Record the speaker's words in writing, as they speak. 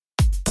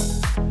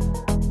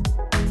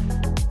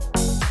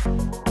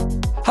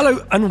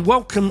Hello and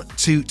welcome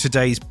to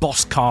today's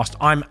Bosscast.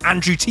 I'm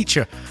Andrew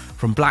Teacher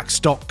from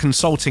Blackstock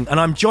Consulting and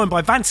I'm joined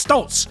by Van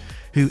Stoltz,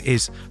 who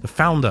is the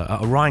founder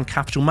at Orion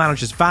Capital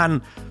Managers.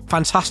 Van,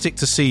 fantastic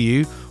to see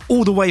you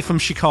all the way from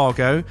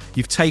Chicago.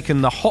 You've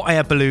taken the hot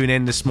air balloon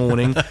in this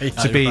morning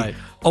to be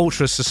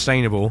ultra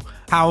sustainable.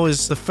 How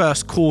is the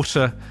first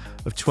quarter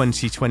of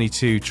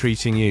 2022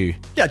 treating you?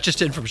 Yeah,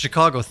 just in from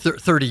Chicago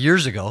 30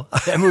 years ago.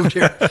 I moved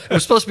here. It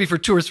was supposed to be for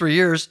 2 or 3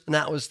 years, and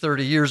that was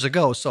 30 years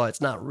ago, so it's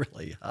not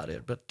really hot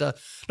in. But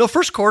no,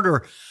 first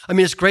quarter, I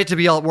mean, it's great to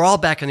be we're all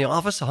back in the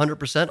office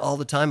 100% all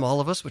the time, all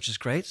of us, which is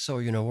great. So,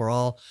 we're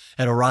all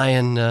at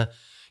Orion,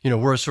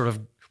 we're a sort of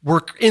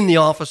work in the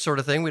office sort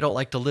of thing. We don't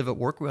like to live at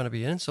work. We want to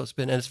be in. So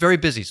it's very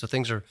busy. So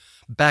things are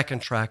back on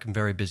track and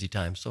very busy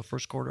times. So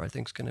first quarter, I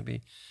think, is going to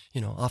be,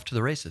 off to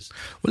the races.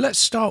 Well, let's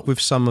start with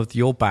some of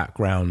your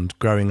background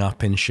growing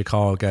up in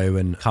Chicago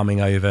and coming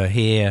over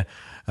here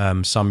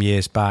some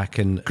years back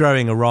and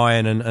growing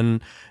Orion.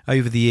 And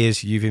over the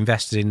years, you've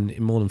invested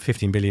in more than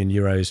 15 billion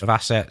euros of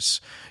assets.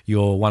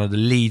 You're one of the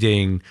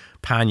leading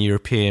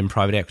pan-European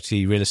private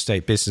equity real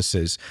estate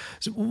businesses.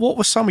 So what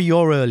were some of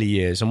your early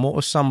years and what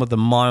were some of the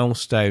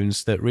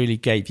milestones that really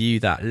gave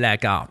you that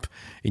leg up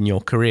in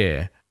your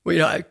career?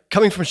 Well,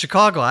 coming from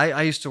Chicago,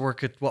 I used to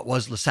work at what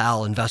was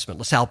LaSalle Investment,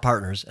 LaSalle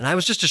Partners, and I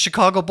was just a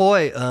Chicago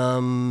boy.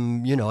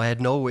 I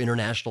had no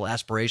international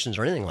aspirations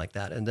or anything like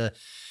that. And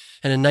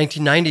in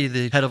 1990,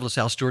 the head of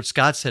LaSalle, Stuart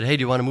Scott, said, "Hey,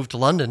 do you want to move to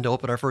London to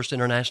open our first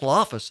international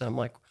office?" And I'm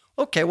like,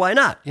 "Okay, why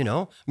not?"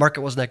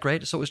 Market wasn't that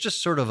great, so it was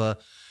just sort of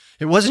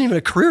it wasn't even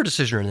a career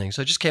decision or anything.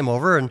 So I just came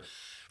over, and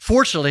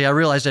fortunately, I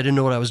realized I didn't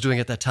know what I was doing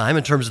at that time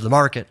in terms of the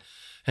market.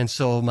 And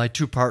so my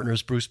two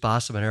partners, Bruce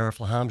Bossum and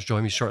Arif Lahams,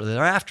 joined me shortly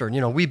thereafter.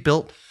 And, we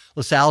built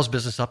LaSalle's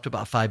business up to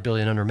about $5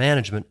 billion under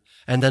management.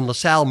 And then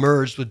LaSalle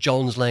merged with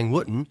Jones Lang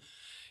Wooten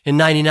in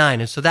 99.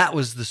 And so that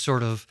was the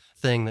sort of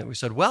thing that we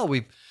said, well,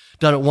 we've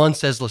done it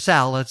once as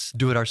LaSalle, let's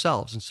do it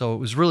ourselves. And so it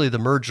was really the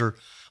merger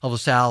of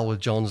LaSalle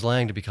with Jones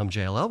Lang to become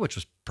JLL, which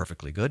was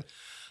perfectly good.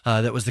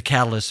 That was the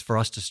catalyst for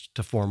us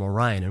to form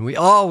Orion. And we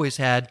always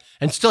had,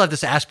 and still have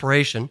this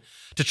aspiration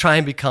to try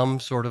and become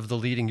sort of the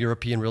leading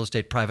European real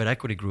estate private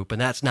equity group. And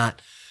that's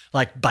not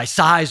like by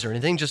size or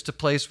anything, just a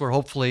place where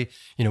hopefully,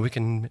 we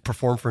can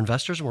perform for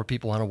investors and where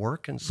people want to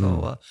work. And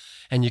so,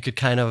 and you could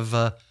kind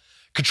of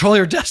control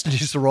your destiny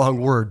is the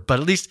wrong word, but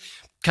at least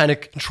kind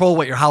of control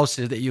what your house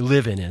is that you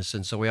live in is.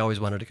 And so we always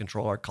wanted to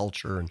control our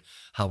culture and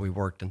how we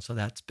worked. And so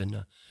that's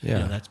been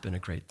that's been a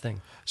great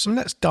thing. So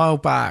let's dial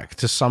back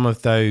to some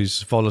of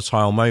those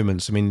volatile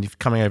moments. I mean,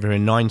 coming over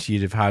in 90,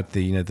 you'd have had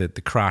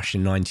the crash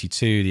in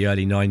 92, the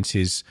early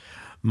 90s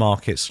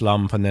market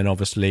slump, and then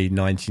obviously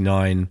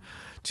 99,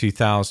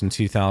 2000,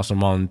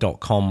 2001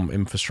 .com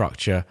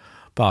infrastructure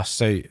bust.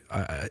 So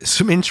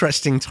some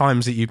interesting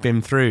times that you've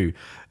been through.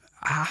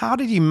 How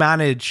did you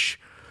manage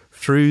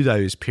through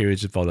those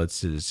periods of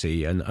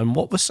volatility, and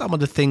what were some of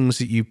the things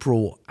that you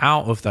brought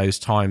out of those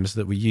times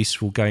that were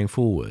useful going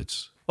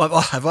forwards?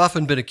 Well, I've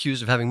often been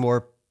accused of having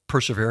more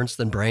perseverance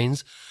than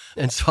brains,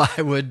 and so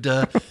I would,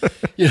 I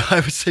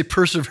would say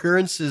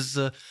perseverance is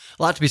a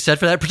lot to be said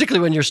for that,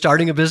 particularly when you're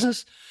starting a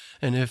business.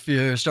 And if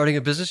you're starting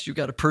a business, you've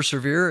got to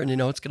persevere, and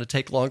it's going to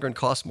take longer and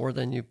cost more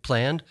than you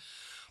planned.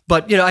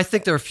 But, I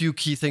think there are a few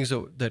key things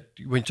that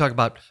when you talk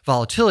about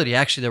volatility,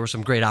 actually there were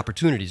some great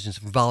opportunities, and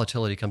from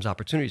volatility comes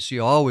opportunity. So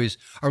you always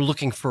are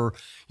looking for,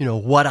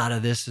 what out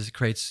of this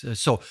creates.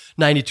 So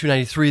 92,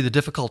 93, the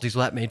difficulties,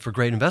 that made for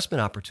great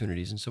investment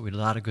opportunities. And so we had a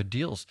lot of good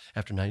deals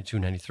after 92,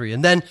 93.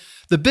 And then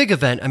the big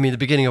event, the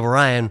beginning of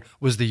Orion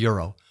was the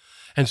Euro.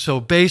 And so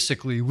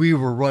basically, we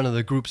were one of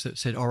the groups that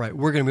said, all right,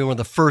 we're going to be one of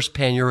the first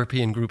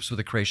pan-European groups with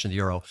the creation of the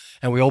euro.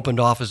 And we opened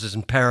offices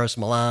in Paris,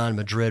 Milan,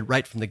 Madrid,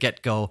 right from the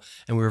get-go.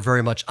 And we were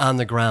very much on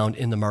the ground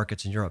in the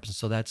markets in Europe. And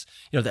so that's,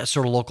 that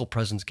sort of local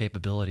presence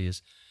capability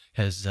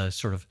has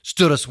sort of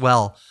stood us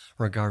well,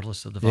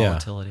 regardless of the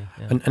volatility.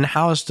 Yeah. And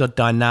how has the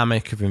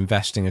dynamic of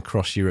investing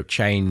across Europe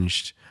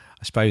changed,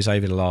 I suppose,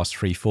 over the last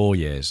 3-4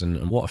 years,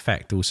 and what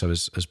effect also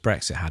has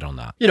Brexit had on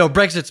that?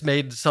 Brexit's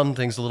made some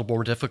things a little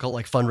more difficult,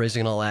 like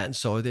fundraising and all that, and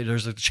so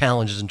there's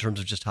challenges in terms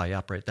of just how you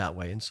operate that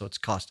way, and so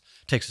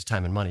takes its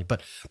time and money.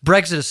 But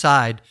Brexit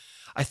aside,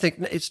 I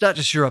think it's not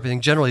just Europe. I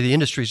think generally the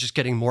industry is just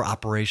getting more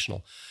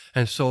operational,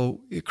 and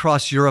so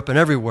across Europe and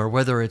everywhere,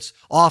 whether it's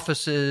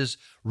offices,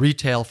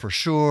 retail for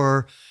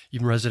sure,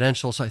 even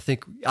residential. So I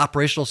think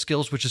operational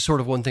skills, which is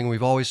sort of one thing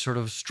we've always sort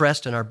of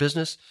stressed in our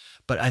business.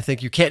 But I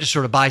think you can't just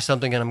sort of buy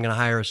something and I'm going to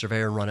hire a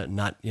surveyor and run it and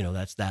not,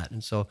 that's that.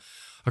 And so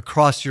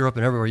across Europe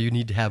and everywhere, you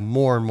need to have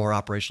more and more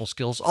operational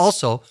skills.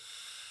 Also,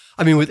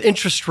 with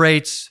interest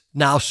rates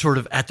now sort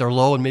of at their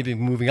low and maybe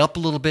moving up a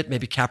little bit,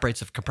 maybe cap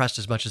rates have compressed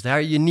as much as they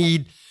are, you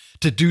need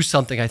to do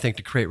something, I think,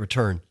 to create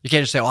return. You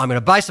can't just say, I'm going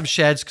to buy some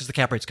sheds because the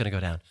cap rate's going to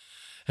go down.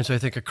 And so I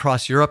think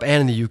across Europe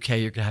and in the UK,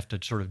 you're going to have to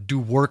sort of do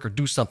work or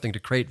do something to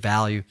create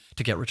value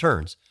to get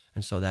returns.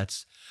 And so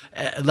that's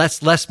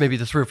less maybe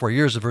the 3 or 4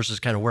 years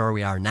versus kind of where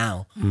we are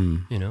now,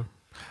 And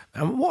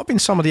what have been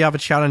some of the other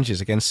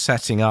challenges against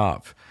setting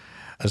up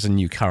as a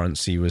new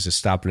currency was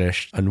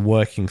established and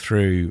working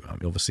through,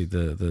 obviously,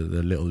 the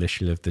little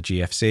issue of the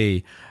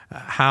GFC.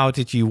 How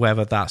did you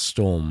weather that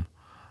storm,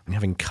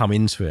 having come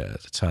into it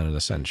at the turn of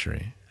the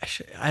century?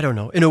 I don't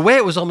know. In a way,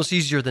 it was almost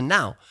easier than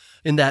now,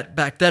 in that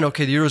back then,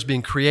 okay, the euro was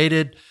being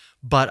created,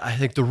 but I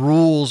think the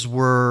rules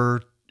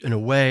were, in a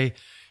way,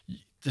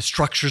 the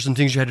structures and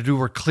things you had to do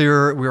were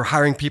clearer. We were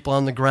hiring people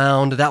on the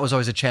ground. That was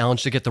always a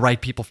challenge to get the right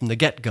people from the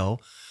get-go.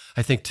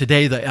 I think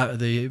today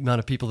the amount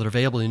of people that are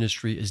available in the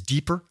industry is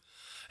deeper.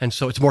 And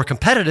so it's more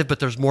competitive, but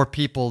there's more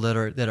people that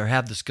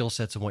have the skill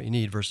sets and what you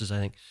need versus, I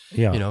think,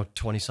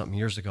 20-something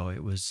years ago,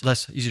 it was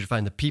less easy to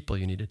find the people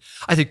you needed.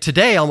 I think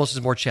today almost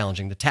is more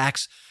challenging. The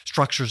tax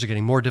structures are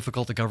getting more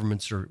difficult. The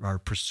governments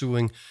are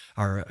pursuing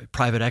our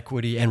private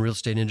equity and real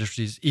estate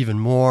industries even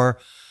more.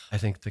 I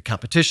think the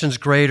competition's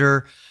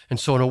greater. And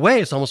so in a way,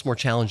 it's almost more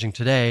challenging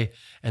today.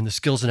 And the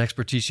skills and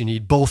expertise you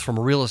need, both from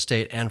a real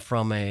estate and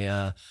from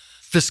a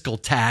fiscal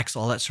tax,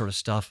 all that sort of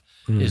stuff,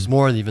 is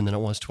more even than it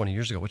was 20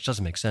 years ago, which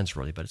doesn't make sense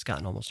really, but it's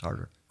gotten almost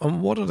harder.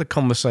 And what are the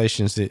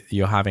conversations that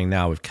you're having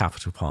now with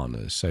capital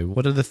partners? So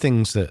what are the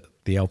things that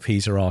the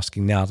LPs are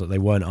asking now that they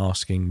weren't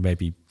asking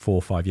maybe 4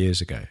 or 5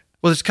 years ago?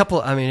 Well, there's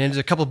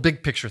a couple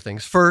big picture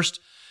things. First,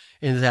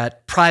 in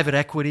that private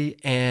equity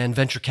and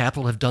venture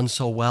capital have done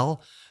so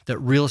well that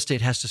real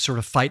estate has to sort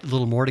of fight a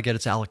little more to get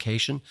its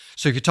allocation.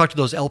 So if you talk to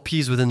those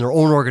LPs within their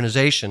own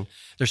organization,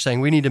 they're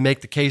saying, we need to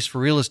make the case for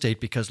real estate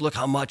because look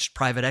how much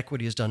private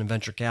equity has done and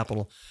venture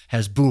capital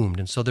has boomed.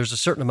 And so there's a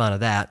certain amount of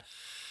that.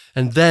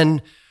 And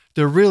then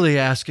they're really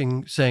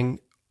saying,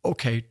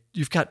 okay,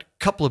 you've got a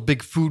couple of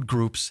big food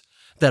groups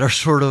that are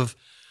sort of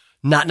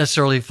not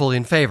necessarily fully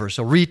in favor.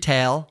 So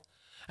retail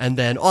and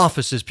then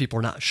offices, people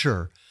are not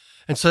sure.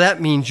 And so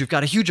that means you've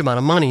got a huge amount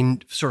of money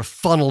sort of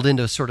funneled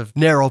into sort of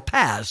narrow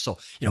paths. So,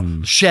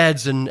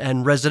 sheds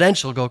and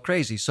residential go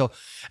crazy. So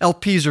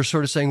LPs are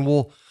sort of saying,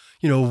 well,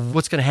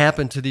 what's going to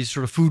happen to these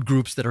sort of food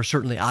groups that are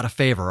certainly out of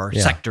favor or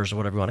sectors or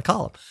whatever you want to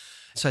call them.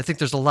 So I think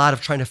there's a lot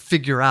of trying to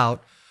figure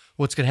out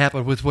what's going to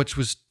happen with which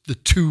was the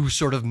two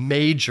sort of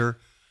major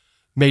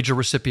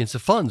recipients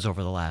of funds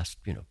over the last,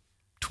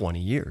 20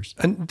 years.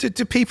 And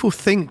do people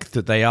think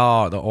that they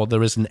are, or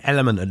there is an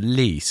element at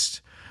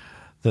least,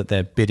 that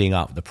they're bidding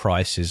up the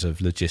prices of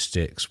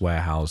logistics,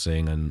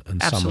 warehousing, and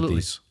some of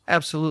these?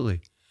 Absolutely.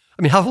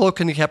 I mean, how low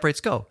can the cap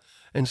rates go?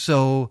 And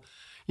so,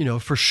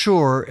 for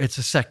sure, it's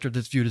a sector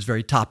that's viewed as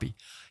very toppy.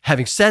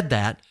 Having said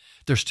that,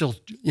 there's still,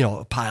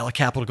 a pile of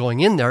capital going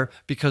in there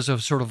because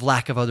of sort of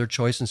lack of other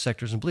choice in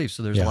sectors and beliefs.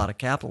 So there's a lot of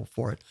capital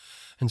for it.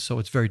 And so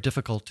it's very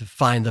difficult to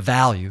find the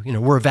value.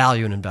 We're a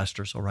value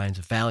investor, so Ryan's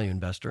a value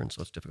investor, and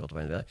so it's difficult to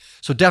find the value.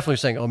 So definitely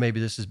saying,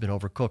 maybe this has been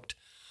overcooked,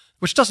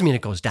 which doesn't mean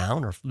it goes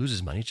down or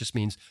loses money. It just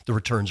means the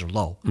returns are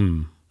low.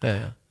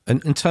 Yeah.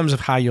 And in terms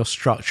of how you're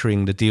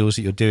structuring the deals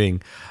that you're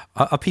doing,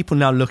 are people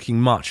now looking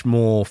much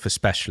more for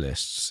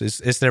specialists?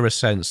 Is there a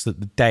sense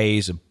that the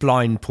days of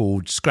blind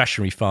pooled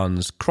discretionary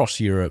funds across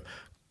Europe,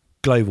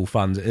 global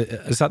funds,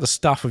 is that the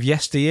stuff of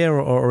yesteryear,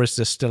 or is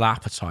there still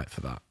appetite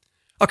for that?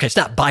 Okay, it's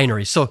not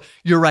binary. So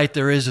you're right,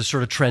 there is a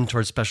sort of trend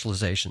towards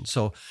specialization.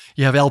 So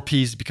you have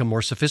LPs become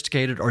more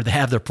sophisticated, or they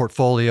have their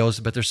portfolios,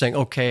 but they're saying,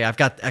 okay, I've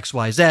got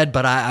XYZ,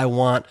 but I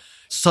want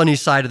sunny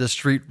side of the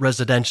street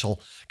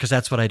residential because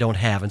that's what I don't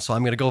have. And so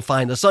I'm going to go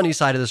find the sunny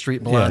side of the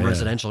street Milan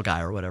residential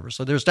guy or whatever.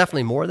 So there's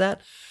definitely more of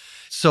that.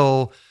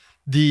 So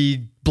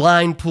the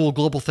blind pool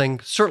global thing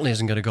certainly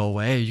isn't going to go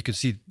away. You can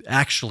see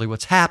actually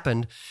what's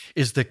happened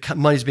is the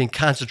money's being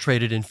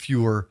concentrated in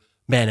fewer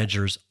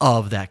managers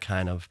of that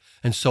kind of.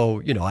 And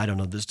so, I don't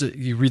know,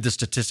 you read the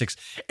statistics,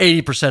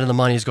 80% of the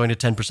money is going to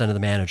 10% of the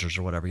managers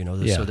or whatever,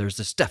 so there's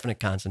this definite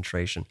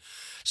concentration.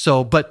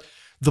 So, but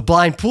the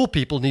blind pool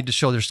people need to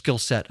show their skill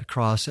set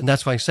across. And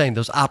that's why I'm saying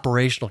those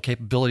operational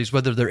capabilities,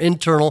 whether they're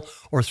internal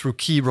or through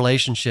key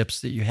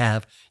relationships that you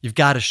have, you've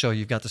got to show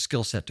you've got the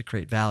skill set to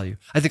create value.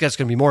 I think that's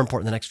going to be more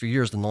important the next few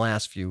years than the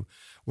last few,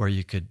 where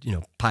you could,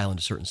 pile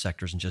into certain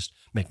sectors and just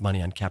make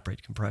money on cap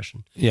rate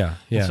compression. Yeah.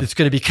 It's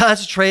going to be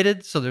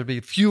concentrated, so there'll be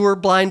fewer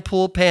blind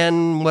pool,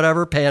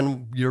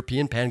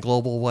 pan-European,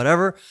 pan-global,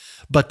 whatever,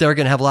 but they're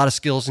going to have a lot of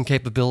skills and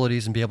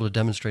capabilities and be able to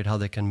demonstrate how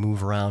they can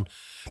move around.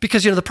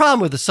 Because, the problem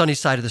with the sunny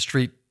side of the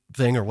street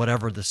thing or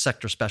whatever, the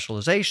sector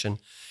specialization,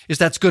 is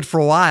that's good for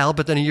a while,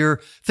 but then a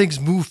year, things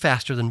move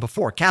faster than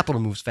before.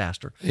 Capital moves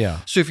faster. Yeah.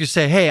 So if you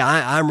say, hey,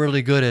 I'm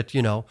really good at,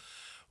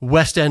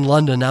 West End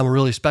London, I'm a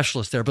really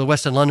specialist there, but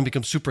West End London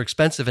becomes super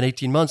expensive in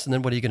 18 months, and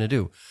then what are you going to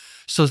do?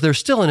 So there's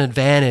still an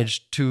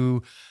advantage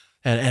to,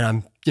 and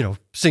I'm,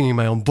 singing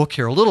my own book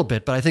here a little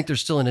bit, but I think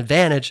there's still an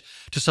advantage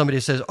to somebody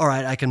who says, all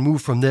right, I can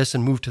move from this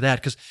and move to that.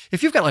 Because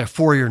if you've got like a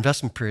 4-year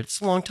investment period, it's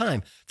a long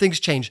time. Things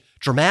change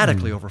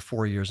dramatically over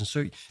 4 years. And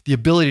so the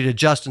ability to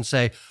adjust and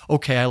say,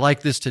 okay, I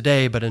like this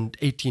today, but in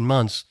 18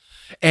 months,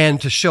 and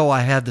to show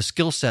I have the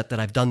skill set that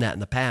I've done that in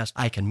the past,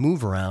 I can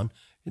move around,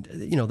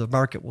 the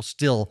market will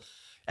still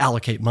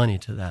allocate money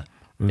to that,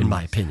 in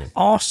my opinion.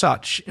 Are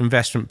such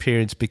investment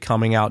periods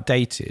becoming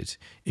outdated?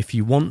 If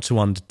you want to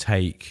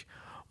undertake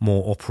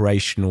more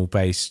operational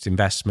based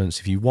investments,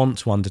 if you want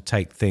to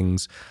undertake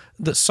things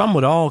that some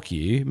would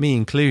argue, me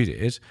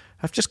included,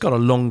 have just got a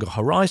longer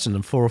horizon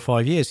than 4 or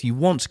 5 years. You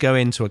want to go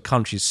into a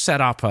country,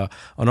 set up an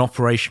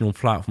operational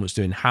platform that's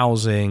doing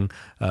housing,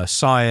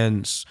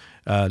 science,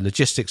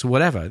 logistics, or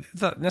whatever.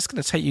 That's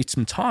going to take you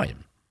some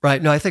time.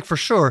 Right. No, I think for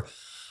sure.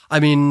 I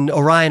mean,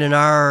 Orion and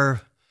I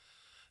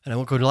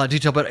won't go into a lot of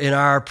detail, but in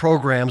our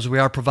programs, we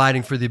are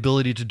providing for the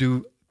ability to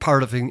do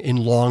part of it in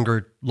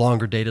longer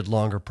dated,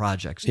 longer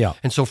projects. Yeah.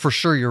 And so for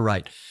sure, you're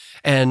right.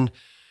 And,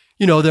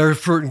 you know, there are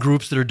certain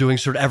groups that are doing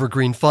sort of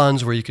evergreen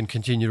funds where you can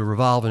continue to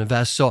revolve and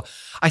invest. So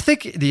I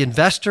think the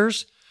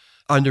investors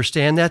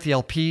understand that, the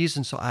LPs.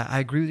 And so I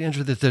agree with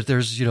Andrew that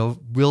there's,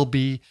 will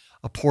be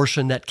a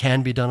portion that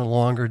can be done in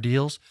longer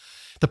deals.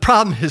 The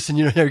problem is, and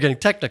you're getting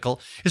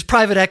technical, is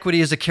private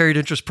equity is a carried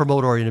interest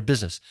promote-oriented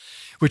business,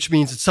 which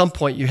means at some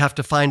point you have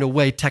to find a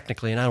way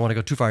technically, and I don't want to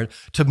go too far,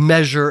 to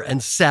measure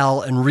and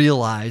sell and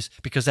realize,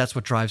 because that's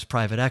what drives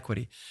private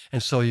equity.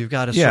 And so you've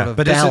got to sort of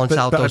balance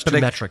out those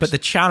two metrics. But the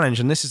challenge,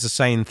 and this is the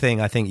same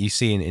thing I think you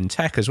see in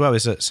tech as well,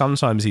 is that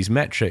sometimes these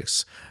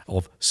metrics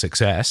of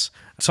success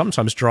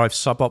sometimes drive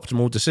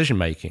suboptimal decision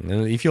making.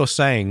 And if you're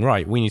saying,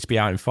 right, we need to be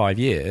out in 5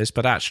 years,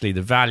 but actually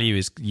the value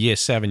is year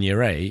 7,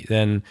 year 8,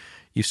 then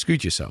you've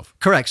screwed yourself.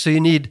 Correct. So you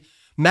need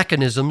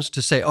mechanisms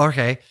to say,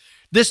 okay,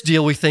 this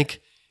deal, we think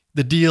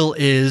the deal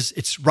is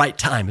it's right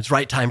time. It's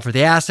right time for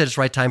the asset. It's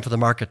right time for the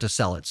market to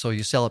sell it. So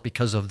you sell it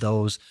because of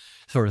those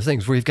sort of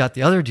things. Where you've got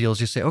the other deals,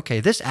 you say, okay,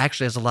 this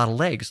actually has a lot of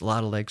legs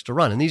to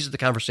run. And these are the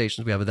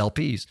conversations we have with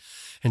LPs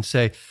and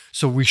say,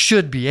 so we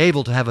should be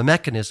able to have a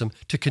mechanism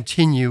to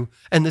continue.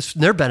 And this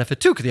their benefit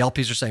too, because the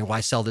LPs are saying,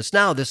 why sell this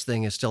now? This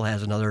thing still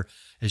has another,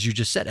 as you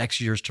just said,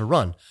 X years to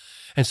run.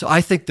 And so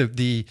I think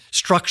the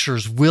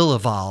structures will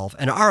evolve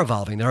and are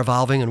evolving. They're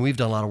evolving, and we've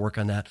done a lot of work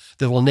on that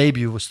will enable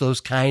you with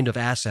those kind of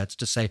assets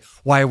to say,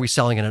 why are we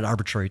selling at an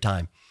arbitrary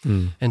time?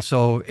 And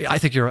so I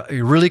think you're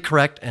really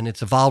correct, and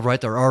it's evolved right.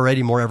 There are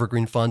already more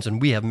evergreen funds,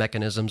 and we have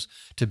mechanisms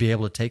to be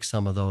able to take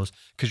some of those,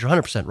 because you're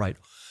 100% right.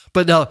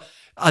 But now,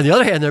 on the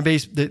other hand,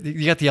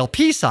 you got the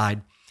LP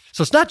side.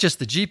 So it's not just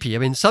the GP. I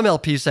mean, some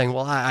LPs saying,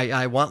 well,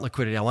 I want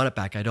liquidity. I want it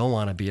back. I don't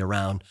want to be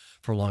around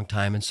for a long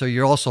time. And so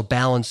you're also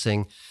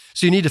balancing.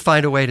 So you need to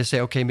find a way to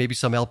say, okay, maybe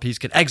some LPs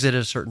can exit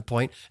at a certain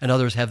point, and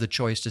others have the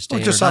choice to stay. Or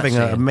just having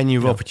a menu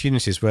of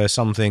opportunities where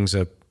some things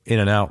are in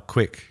and out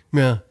quick,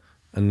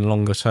 and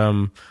longer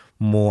term,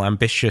 more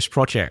ambitious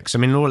projects. I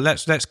mean,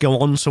 let's go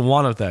on to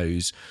one of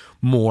those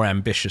more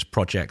ambitious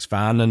projects,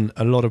 Van. And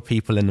a lot of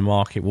people in the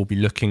market will be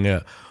looking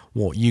at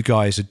what you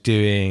guys are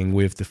doing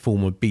with the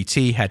former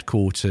BT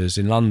headquarters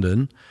in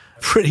London.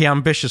 Pretty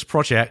ambitious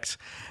project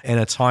in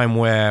a time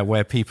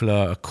where people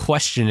are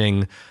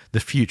questioning the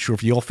future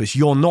of the office.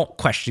 You're not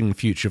questioning the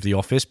future of the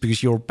office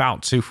because you're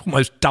about to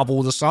almost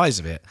double the size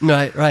of it.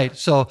 Right.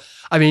 So,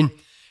 I mean,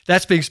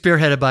 that's being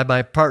spearheaded by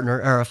my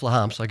partner, Arif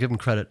Laham, so I give him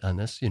credit on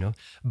this,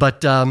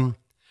 But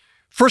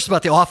first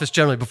about the office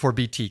generally before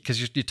BT,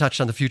 because you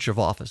touched on the future of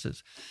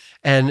offices.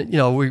 And,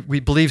 we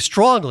believe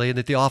strongly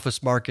that the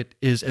office market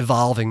is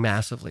evolving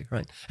massively,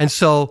 right? And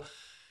so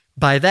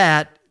by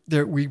that,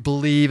 we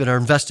believe and are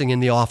investing in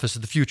the office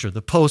of the future,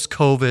 the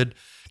post-COVID,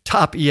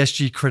 top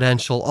ESG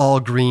credential, all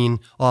green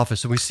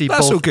office. And we see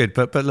that's both. All good,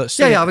 but let's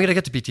see. Yeah, we're going to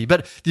get to BT.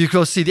 But you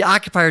go see the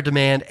occupier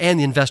demand and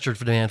the investor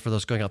demand for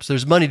those going up. So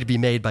there's money to be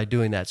made by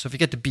doing that. So if you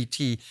get to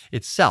BT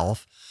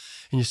itself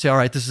and you say, all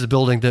right, this is a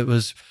building that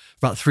was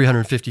about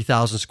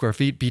 350,000 square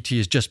feet. BT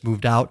has just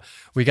moved out.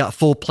 We got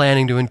full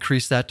planning to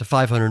increase that to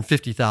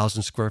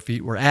 550,000 square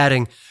feet. We're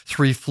adding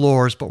 3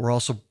 floors, but we're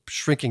also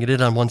shrinking it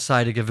in on one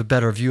side to give a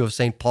better view of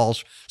St.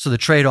 Paul's. So the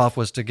trade-off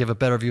was to give a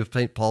better view of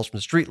St. Paul's from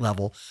the street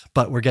level,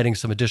 but we're getting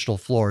some additional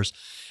floors.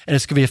 And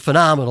it's going to be a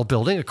phenomenal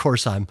building. Of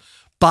course, I'm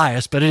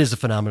biased, but it is a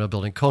phenomenal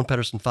building. Kohn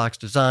Pedersen Fox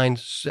design,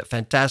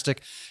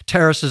 fantastic.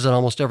 Terraces on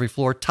almost every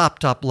floor,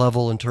 top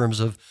level in terms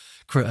of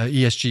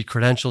ESG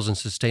credentials and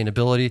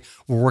sustainability.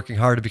 We're working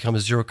hard to become a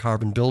zero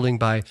carbon building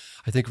by,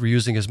 I think,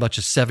 reusing as much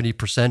as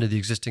 70% of the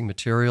existing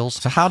materials.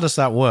 So how does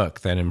that work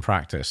then in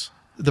practice?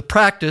 The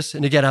practice,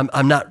 and again,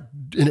 I'm not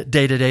in it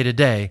day to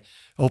day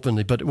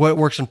openly, but what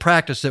works in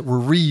practice that we're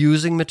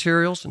reusing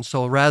materials. And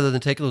so rather than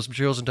taking those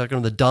materials and taking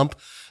them to the dump,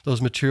 those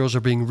materials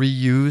are being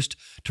reused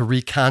to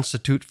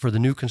reconstitute for the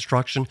new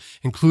construction,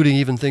 including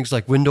even things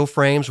like window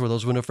frames, where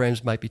those window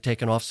frames might be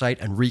taken off site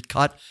and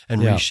recut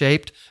and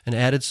reshaped and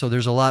added. So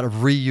there's a lot of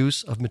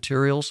reuse of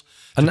materials.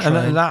 And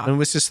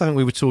this is something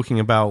we were talking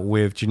about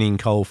with Janine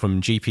Cole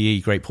from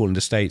GPE, Great Portland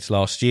Estates,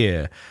 last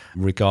year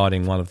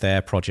regarding one of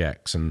their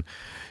projects. And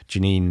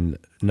Janine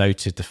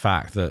noted the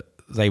fact that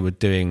they were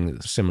doing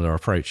similar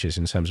approaches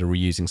in terms of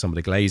reusing some of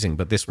the glazing,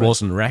 but this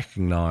wasn't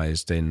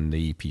recognized in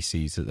the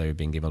EPCs that they were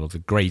being given, or the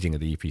grading of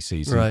the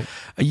EPCs. Right.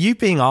 Are you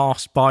being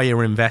asked by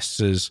your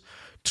investors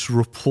to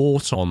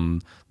report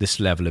on this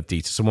level of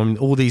detail? So when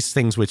all these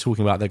things we're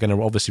talking about, they're going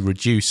to obviously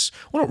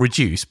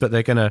but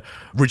they're going to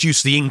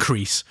reduce the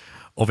increase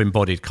of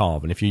embodied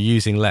carbon if you're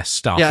using less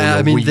stuff.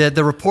 Yeah,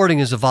 the reporting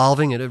is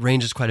evolving and it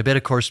ranges quite a bit.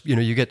 Of course,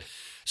 you get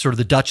sort of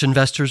the Dutch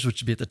investors,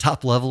 which would be at the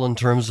top level in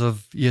terms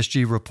of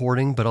ESG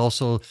reporting, but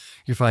also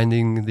you're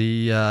finding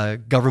the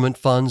government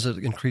funds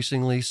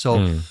increasingly.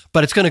 So,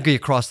 but it's going to be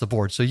across the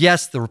board. So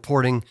yes, the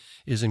reporting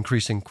is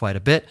increasing quite a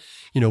bit.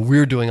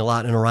 We're doing a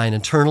lot in Orion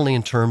internally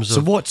in terms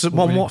of... So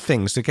what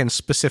things? Again,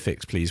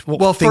 specifics, please.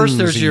 Well, first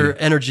there's your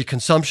energy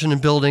consumption in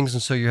buildings,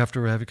 and so you have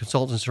to have your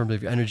consultants in terms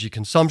of your energy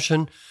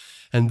consumption.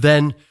 And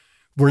then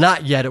we're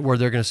not yet at where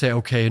they're going to say,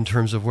 okay, in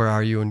terms of where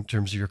are you in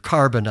terms of your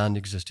carbon on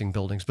existing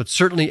buildings, but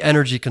certainly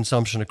energy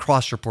consumption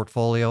across your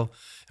portfolio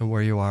and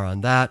where you are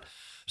on that.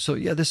 So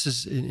yeah, this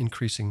is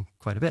increasing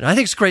quite a bit. And I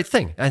think it's a great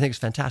thing. I think it's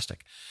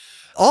fantastic.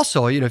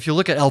 Also, if you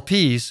look at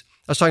LPs,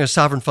 I was talking to a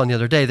sovereign fund the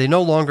other day, they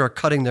no longer are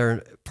cutting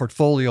their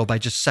portfolio by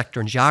just sector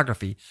and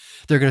geography.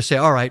 They're going to say,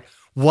 all right,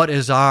 what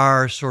is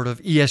our sort of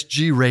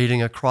ESG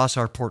rating across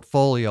our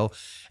portfolio?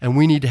 And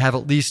we need to have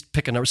at least,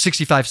 pick a number,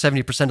 65,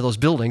 70% of those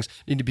buildings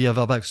need to be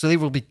above. So they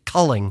will be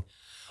culling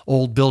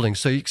old buildings.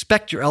 So you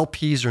expect your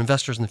LPs or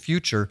investors in the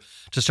future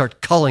to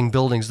start culling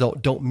buildings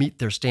that don't meet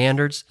their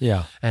standards.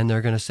 Yeah. And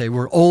they're going to say,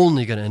 we're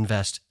only going to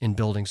invest in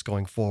buildings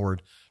going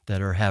forward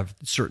that have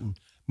certain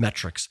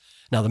metrics.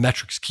 Now, the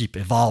metrics keep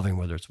evolving,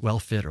 whether it's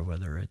WellFit or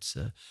whether it's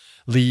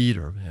LEED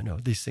or,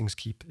 these things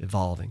keep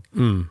evolving.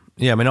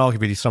 Yeah, I mean,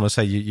 arguably, some would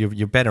say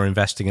you're better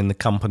investing in the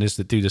companies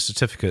that do the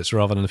certificates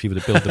rather than the people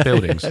that build the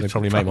buildings. They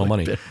probably make more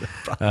money.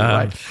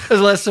 Right.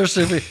 Unless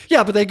they're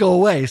yeah, but they go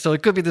away. So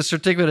it could be the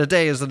certificate of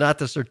today is not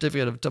the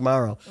certificate of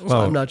tomorrow. So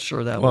I'm not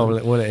sure that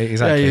one. Well,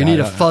 exactly. Yeah, you need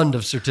a fund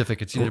of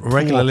certificates. You need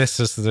regular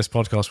listeners to this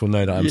podcast will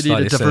know that I'm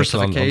slightly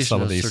cynical on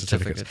some of these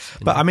certificates.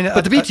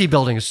 But the BT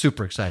building is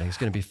super exciting. It's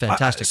going to be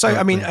fantastic.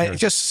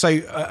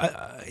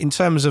 In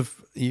terms of,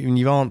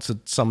 you've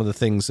answered some of the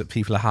things that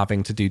people are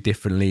having to do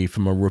differently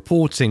from a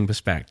reporting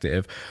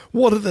perspective.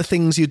 What are the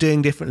things you're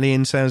doing differently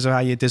in terms of how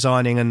you're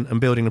designing and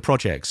building a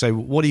project? So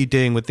what are you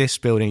doing with this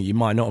building that you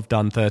might not have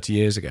done 30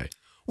 years ago?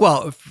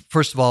 Well,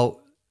 first of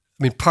all,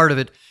 part of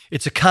it,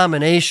 it's a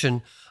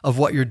combination of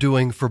what you're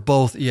doing for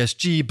both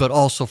ESG, but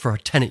also for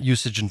tenant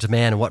usage and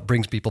demand and what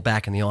brings people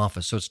back in the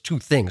office. So it's two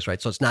things, right?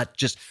 So it's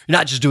you're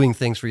not just doing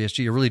things for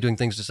ESG, you're really doing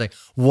things to say,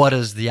 what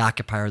does the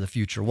occupier of the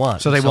future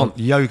want? So they want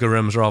yoga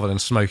rooms rather than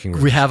smoking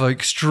rooms. We have an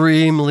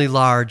extremely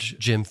large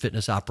gym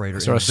fitness operator in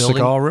the building. Is there a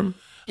cigar room?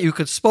 You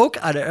could smoke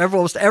on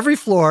almost every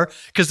floor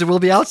because there will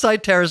be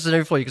outside terraces on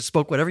every floor. You can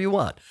smoke whatever you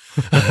want.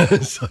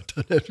 So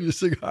don't have to be a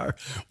cigar,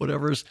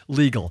 whatever is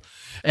legal.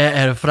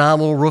 And a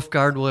phenomenal roof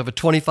garden. We'll have a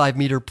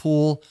 25-meter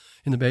pool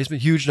in the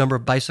basement, huge number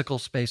of bicycle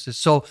spaces.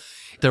 So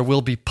there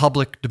will be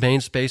public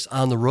domain space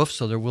on the roof.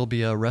 So there will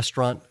be a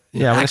restaurant.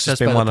 This has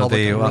been one of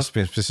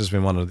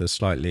the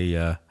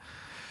slightly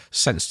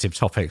sensitive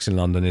topics in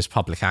London is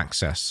public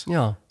access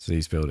to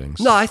these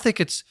buildings. No, I think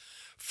it's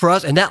for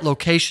us, and that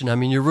location,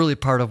 you're really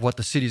part of what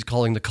the city's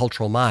calling the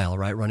cultural mile,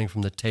 right? Running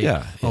from the Tate,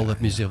 the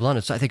Museum of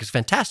London. So I think it's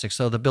fantastic.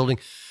 So the building.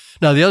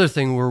 Now, the other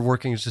thing we're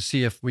working is to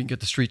see if we can get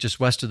the street just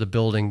west of the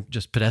building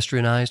just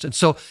pedestrianized. And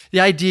so the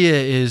idea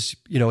is,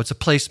 it's a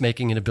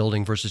placemaking in a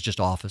building versus just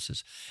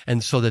offices.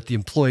 And so that the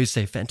employees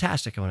say,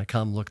 fantastic, I want to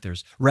come. Look,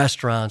 there's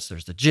restaurants,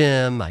 there's the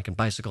gym, I can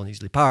bicycle and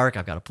easily park,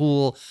 I've got a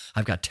pool,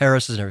 I've got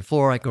terraces on every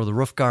floor, I can go to the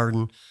roof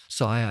garden.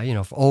 So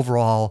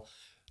overall,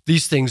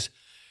 these things,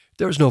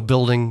 there was no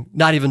building,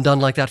 not even done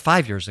like that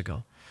 5 years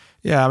ago.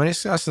 Yeah,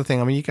 that's the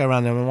thing. You go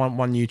around there and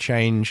one new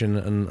change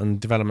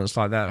and developments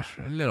like that,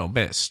 a little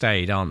bit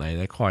staid, aren't they?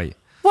 They're quite...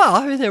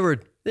 Well,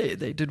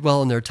 they did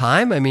well in their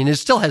time. It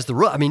still has the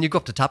roof. You go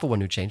up to the top of one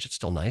new change, it's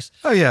still nice.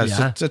 Oh,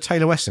 yeah. So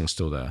Taylor Westing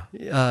still there?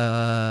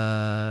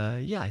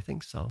 Yeah, I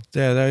think so.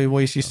 Yeah, they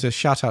always used to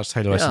shout out to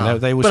Taylor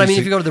Westing.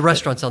 If you go to the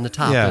restaurants on the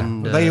top. Yeah,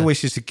 they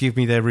always used to give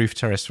me their roof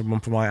terrace for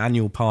my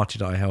annual party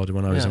that I held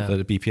when I was at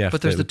the BPF.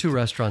 But there's the two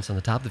restaurants on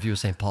the top, the view of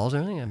St. Paul's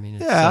and everything.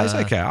 It's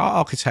okay.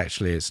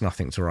 Architecturally, it's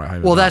nothing to write home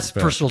about. Well, that's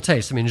personal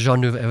taste.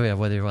 Jean Nouvel,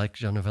 whether you like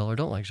Jean Nouvel or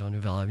don't like Jean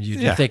Nouvel. Do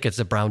you think it's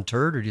a brown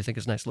turd or do you think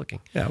it's nice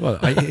looking? Yeah, well,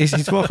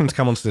 he's welcome to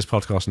come onto this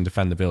podcast and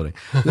defend the building.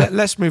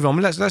 Let's move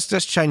on. Let's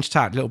just change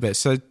tack a little bit.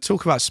 So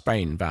talk about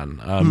Spain,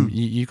 Van.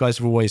 You guys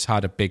have always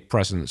had a big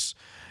presence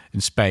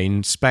in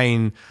Spain.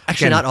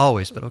 Actually, not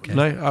always, but okay.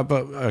 No,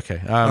 but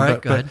okay. All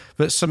right, go ahead.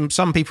 But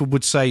some people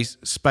would say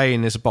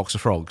Spain is a box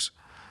of frogs.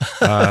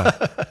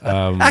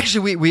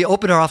 Actually, we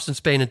opened our office in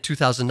Spain in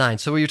 2009.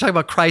 So when you're talking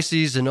about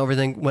crises and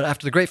everything,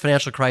 after the great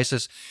financial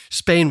crisis,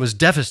 Spain was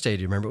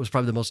devastated. Remember, it was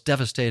probably the most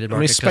devastated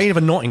market. Spain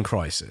were not in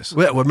crisis.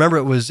 Well, remember,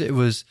 it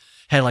was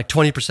had like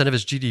 20% of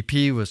its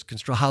GDP was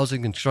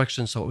housing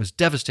construction, so it was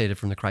devastated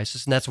from the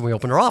crisis. And that's when we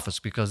opened our office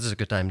because this is a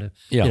good time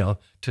to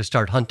to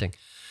start hunting.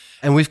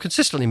 And we've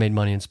consistently made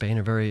money in Spain.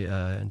 Are very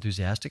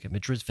enthusiastic.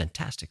 Madrid's a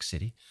fantastic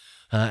city.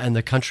 And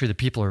the country, the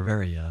people are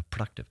very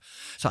productive.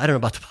 So I don't know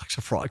about the box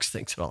of frogs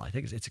things at all. I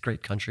think it's a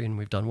great country and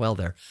we've done well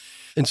there.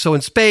 And so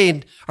in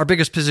Spain, our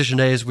biggest position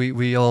today is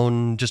we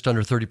own just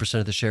under 30%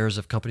 of the shares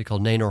of a company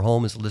called Neinor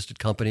Home. It's a listed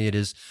company. It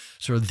is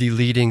sort of the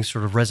leading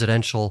sort of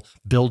residential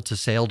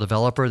build-to-sale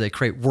developer. They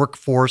create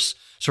workforce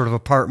sort of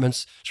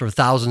apartments, sort of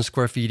 1,000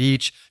 square feet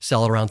each,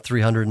 sell around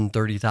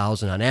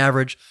 330,000 on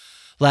average.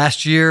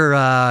 last year,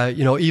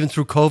 even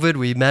through COVID,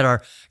 we met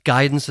our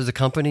guidance as a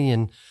company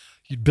and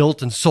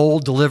built and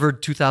sold,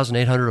 delivered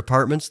 2,800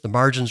 apartments. The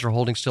margins are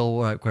holding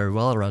still very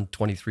well, around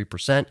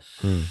 23%.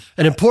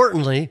 And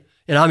importantly,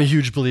 and I'm a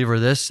huge believer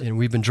of this, and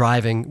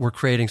we're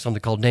creating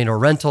something called Nanor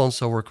Rental, and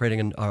so we're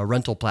creating a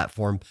rental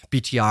platform,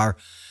 BTR.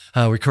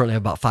 We currently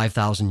have about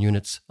 5,000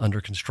 units under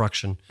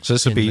construction. So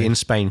this would be in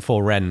Spain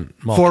for rent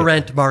market? For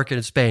rent market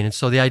in Spain. And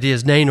so the idea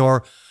is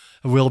Nanor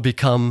will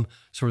become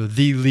sort of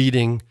the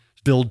leading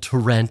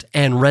build-to-rent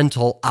and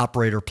rental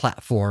operator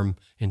platform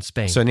in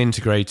Spain. So an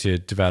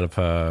integrated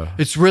developer.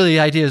 It's really, the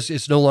idea is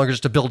it's no longer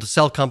just a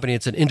build-to-sell company,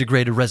 it's an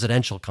integrated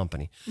residential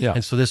company. Yeah.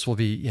 And so this will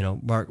be,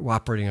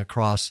 operating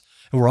across.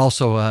 And we're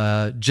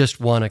also just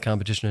won a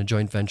competition, a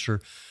joint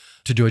venture,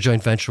 to do a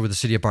joint venture with the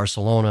city of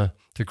Barcelona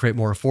to create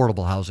more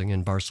affordable housing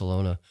in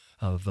Barcelona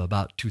of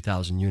about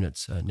 2,000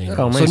 units.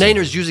 Nanor. So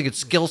Nanor is using its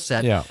skill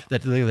set,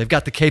 that they've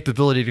got the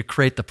capability to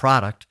create the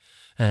product.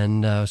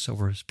 And so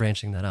we're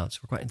branching that out.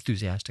 So we're quite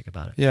enthusiastic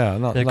about it. Yeah.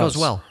 And it goes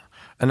well.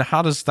 And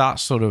how does that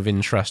sort of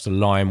interest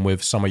align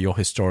with some of your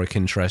historic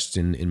interests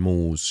in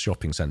malls,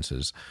 shopping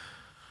centers?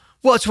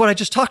 Well, it's what I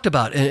just talked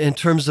about in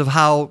terms of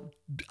how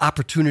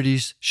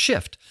opportunities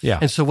shift. Yeah.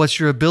 And so what's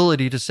your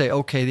ability to say,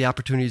 okay, the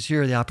opportunity's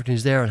here, the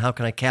opportunity's there, and how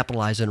can I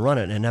capitalize and run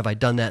it? And have I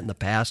done that in the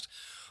past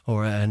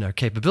and our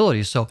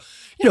capabilities? So,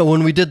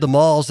 when we did the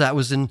malls, that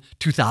was in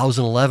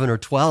 2011 or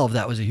 12,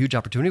 that was a huge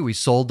opportunity. We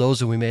sold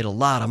those and we made a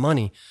lot of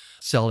money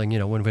selling,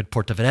 when we had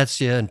Porta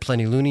Venezia and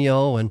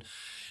Plenilunio. And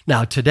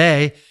now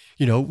today,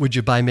 would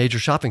you buy major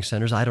shopping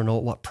centers? I don't know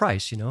at what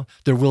price,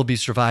 There will be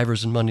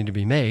survivors and money to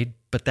be made,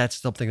 but that's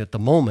something at the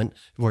moment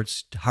where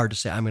it's hard to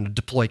say I'm going to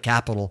deploy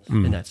capital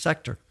in that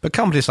sector. But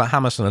companies like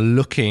Hammerson are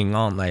looking,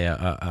 aren't they,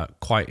 at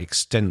quite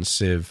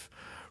extensive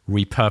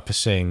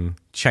repurposing,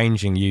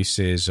 changing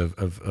uses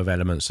of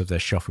elements of their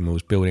shopping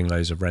malls, building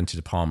loads of rented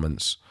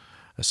apartments.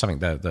 That's something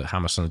that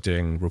Hammerson are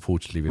doing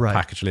reportedly with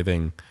package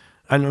living.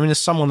 And I mean, as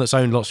someone that's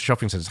owned lots of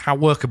shopping centers, how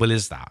workable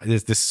is that?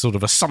 There's this sort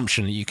of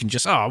assumption that you can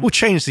just, we'll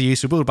change the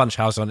use, we'll build a bunch of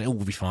houses on it, it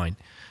will be fine.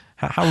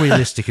 How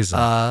realistic is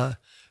that?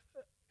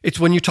 It's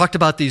when you talked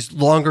about these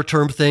longer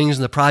term things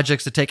and the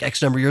projects that take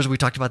X number of years, we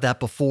talked about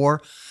that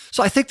before.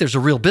 So I think there's a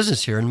real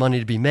business here and money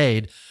to be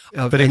made.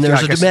 But there's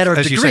a matter of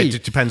as degree. You say,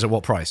 it depends at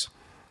what price.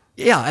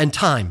 Yeah, and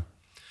time.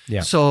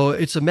 Yeah. So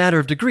it's a matter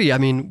of degree. I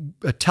mean,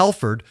 at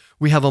Telford,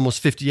 we have almost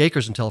 50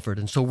 acres in Telford.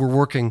 And so we're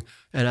working,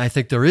 and I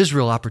think there is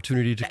real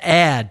opportunity to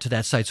add to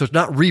that site. So it's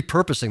not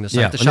repurposing the site.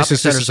 Yeah, the and shopping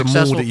this is a mall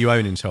successful. that you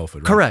own in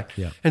Telford, right? Correct.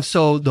 Yeah. And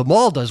so the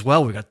mall does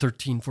well. We've got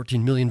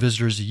 14 million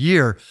visitors a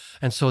year.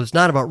 And so it's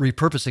not about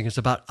repurposing. It's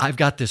about, I've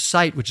got this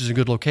site, which is a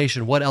good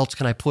location. What else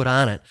can I put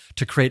on it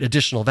to create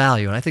additional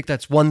value? And I think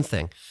that's one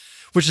thing,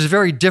 which is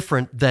very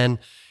different than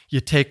you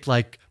take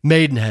like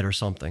Maidenhead or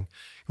something,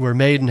 where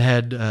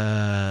Maidenhead,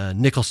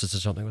 Nicholson's or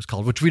something was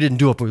called, which we didn't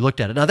do it, but we looked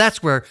at it. Now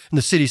that's where in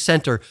the city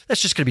center,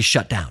 that's just going to be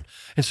shut down.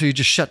 And so you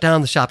just shut down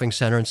the shopping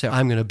center and say,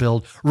 I'm going to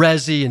build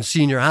resi and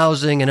senior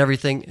housing and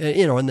everything,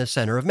 in the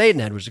center of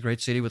Maidenhead, which is a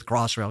great city with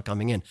Crossrail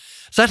coming in.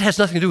 So that has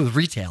nothing to do with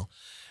retail.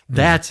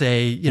 That's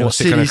a,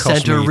 city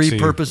center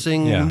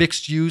repurposing,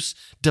 mixed use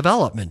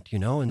development,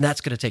 and that's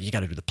going to take, you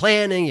got to do the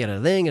planning, you got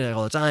to thing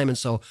all the time. And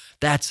so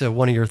that's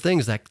one of your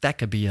things that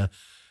could be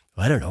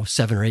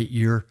 7 or 8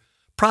 year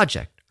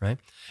project. Right.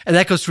 And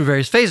that goes through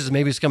various phases.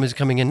 Maybe it's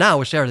coming in now,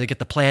 which they get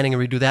the planning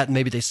and redo that, and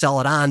maybe they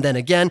sell it on then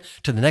again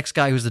to the next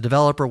guy who's the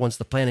developer once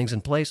the planning's in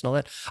place and all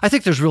that. I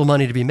think there's real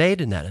money to be made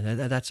in that, and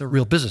that's a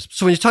real business.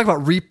 So when you talk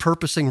about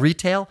repurposing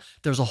retail,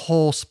 there's a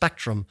whole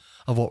spectrum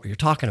of what you're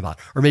talking about.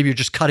 Or maybe you're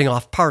just cutting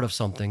off part of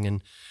something.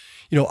 And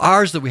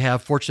ours that we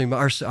have, fortunately,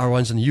 our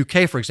ones in the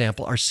UK, for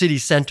example, are city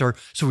center.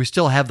 So we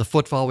still have the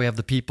footfall, we have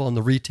the people, and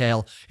the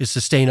retail is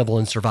sustainable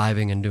and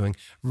surviving and doing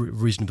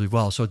reasonably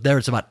well. So there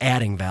it's about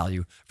adding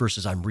value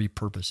versus I'm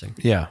repurposing.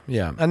 Yeah.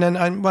 And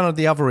then one of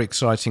the other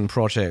exciting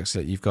projects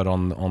that you've got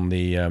on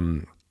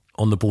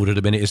the board at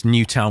the minute is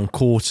Newtown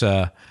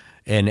Quarter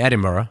in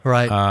Edinburgh.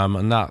 Right.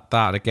 And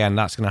that again,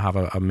 that's going to have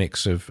a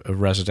mix of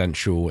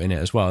residential in it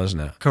as well, isn't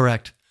it?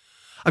 Correct.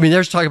 I mean,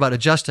 there's talk about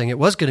adjusting. It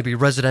was going to be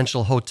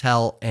residential,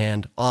 hotel,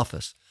 and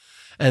office.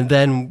 And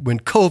then when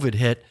COVID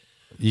hit...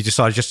 You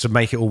decided just to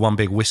make it all one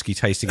big whiskey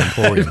tasting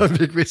emporium. One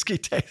big whiskey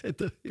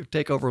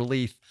take over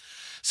Leith.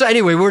 So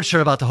anyway, we weren't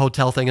sure about the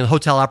hotel thing. And the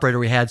hotel operator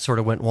we had sort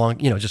of went wrong,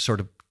 just sort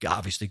of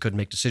obviously couldn't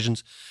make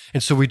decisions.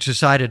 And so we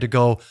decided to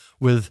go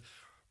with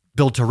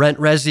build to rent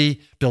resi,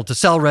 build to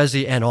sell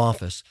resi, and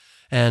office.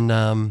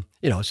 And,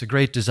 it's a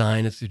great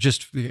design.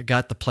 We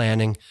got the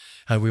planning.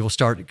 We will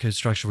start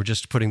construction. We're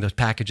just putting those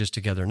packages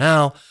together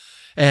now.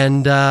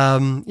 And,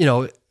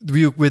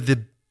 with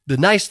the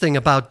nice thing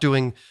about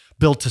doing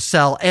build to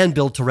sell and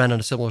build to rent on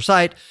a similar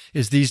site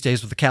is these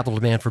days with the capital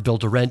demand for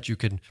build to rent, you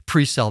can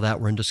pre-sell that.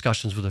 We're in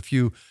discussions with a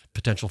few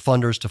potential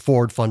funders to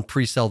forward fund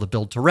pre-sell the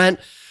build to rent,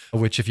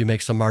 which if you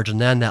make some margin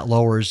then, that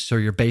lowers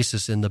your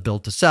basis in the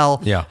build to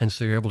sell. Yeah. And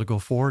so you're able to go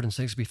forward and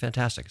things will be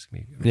fantastic. It's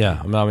gonna be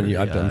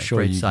I'm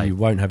sure you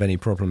won't have any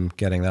problem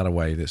getting that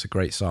away. That's a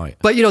great site.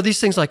 But, these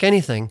things like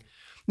anything,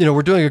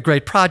 we're doing a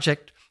great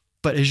project.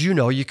 But as you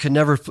know, you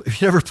never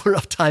put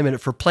enough time in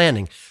it for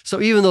planning.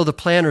 So even though the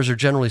planners are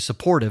generally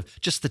supportive,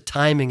 just the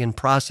timing and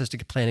process to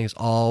get planning is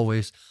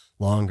always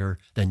longer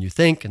than you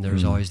think, and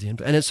there's always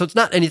so it's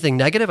not anything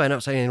negative. I'm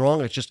not saying anything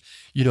wrong. It's just,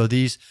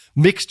 these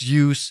mixed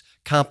use,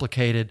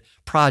 complicated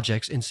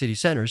projects in city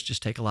centers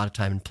just take a lot of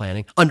time and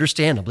planning,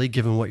 understandably,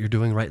 given what you're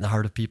doing right in the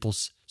heart of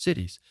people's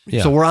cities.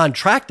 Yeah. So we're on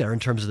track there in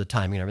terms of the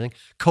timing and everything.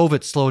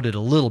 COVID slowed it a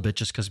little bit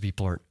just because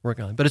people aren't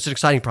working on it, but it's an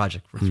exciting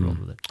project. We're thrilled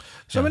with it.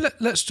 So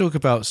let's talk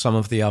about some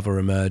of the other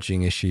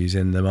emerging issues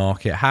in the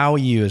market. How are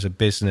you as a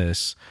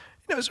business,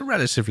 it's a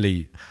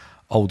relatively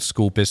old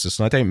school business,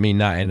 and I don't mean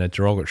that in a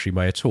derogatory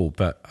way at all,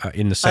 but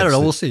in the sense I don't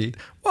know, we'll see.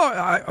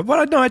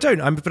 Well, no, I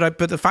don't.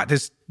 But the fact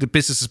is, the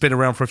business has been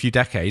around for a few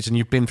decades, and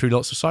you've been through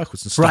lots of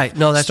cycles and stuff. Right?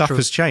 No, that's stuff true.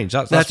 has changed.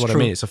 That's what true. I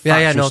mean. It's a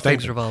factual statement.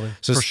 Things are evolving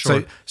for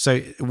sure. So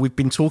we've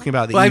been talking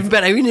about the.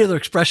 Well, I need another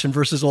expression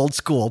versus old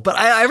school, but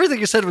everything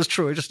you said was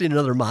true. I just need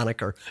another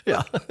moniker.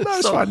 Yeah, no,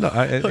 it's fine. No,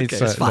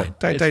 it's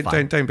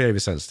fine. Don't be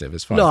oversensitive.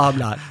 It's fine. No, I'm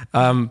not.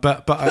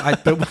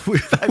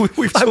 But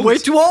we've I'm way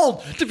too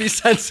old to be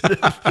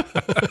sensitive.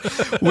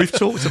 We've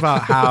talked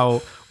about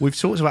how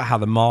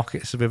the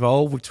markets have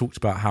evolved. We've talked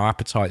about how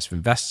appetites for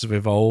investors have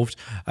evolved,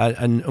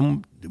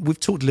 and we've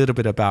talked a little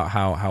bit about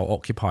how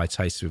occupier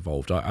tastes have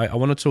evolved. I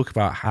want to talk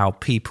about how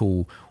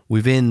people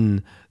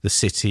within the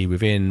city,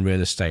 within real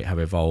estate, have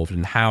evolved,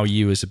 and how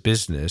you as a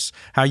business,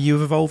 how you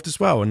have evolved as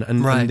well,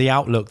 and the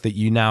outlook that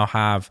you now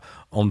have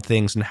on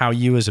things, and how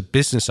you as a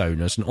business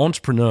owner, as an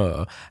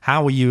entrepreneur,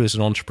 how are you as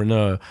an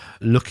entrepreneur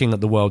looking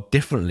at the world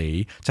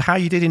differently to how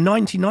you did in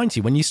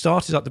 1990 when you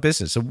started up the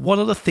business? So what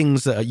are the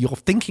things that you're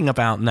thinking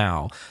about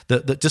now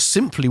that just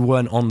simply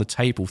weren't on the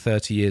table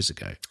 30 years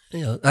ago?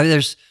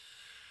 There's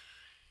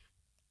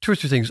two or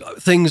three things.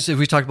 Things, if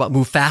we talk about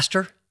move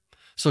faster.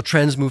 So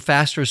trends move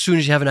faster. As soon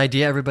as you have an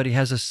idea, everybody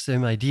has the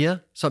same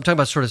idea. So I'm talking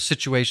about sort of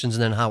situations,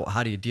 and then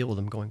how do you deal with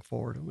them going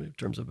forward in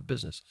terms of a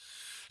business.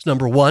 It's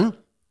number one.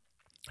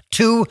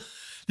 Two,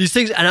 these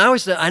things, and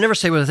I never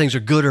say whether things are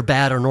good or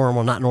bad or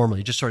normal, not normal.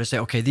 You just sort of say,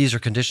 okay, these are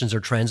conditions or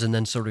trends, and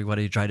then sort of what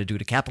do you try to do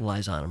to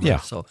capitalize on them? Right? Yeah.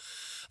 So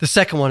the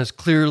second one is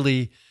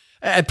clearly,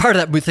 and part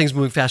of that with things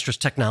moving faster is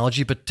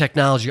technology, but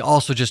technology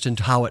also just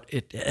into how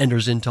it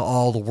enters into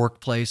all the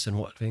workplace and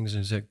what things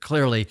is.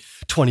 Clearly,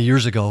 20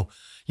 years ago,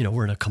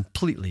 we're in a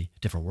completely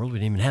different world. We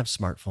didn't even have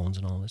smartphones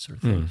and all this sort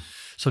of thing.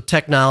 So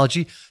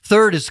technology.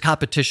 Third is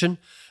competition.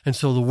 And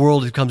so the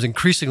world becomes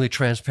increasingly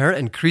transparent,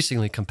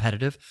 increasingly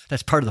competitive.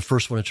 That's part of the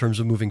first one in terms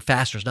of moving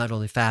faster. It's not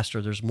only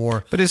faster, there's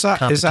more. But is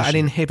that an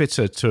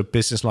inhibitor to a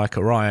business like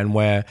Orion,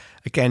 where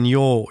again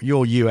your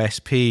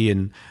USP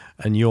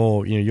and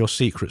your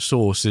secret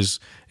sauce is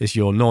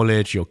your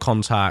knowledge, your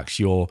contacts,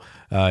 your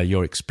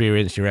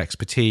experience, your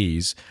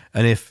expertise,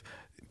 and if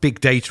big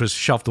data has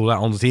shoved all that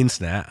onto the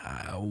internet.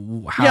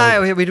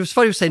 It was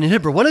funny you were saying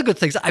inhibitor. One of the good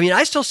things,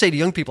 I still say to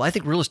young people, I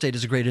think real estate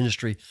is a great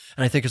industry,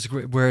 and I think it's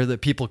where the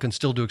people can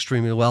still do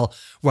extremely well,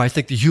 where I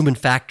think the human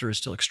factor is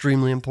still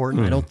extremely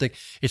important. I don't think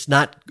it's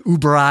not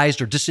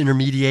Uberized or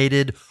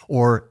disintermediated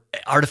or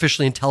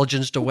artificially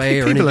intelligenced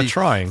away or any of these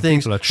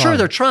things. Sure,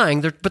 they're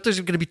trying, but there's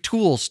going to be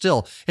tools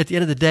still. At the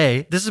end of the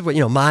day, this is what,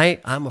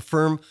 I'm a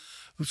firm,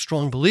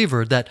 strong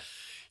believer that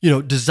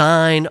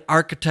design,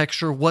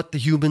 architecture, what the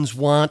humans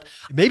want.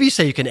 Maybe you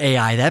say you can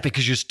AI that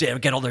because you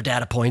get all their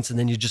data points and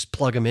then you just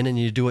plug them in and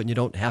you do it and you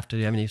don't have to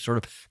have any sort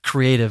of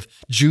creative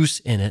juice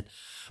in it.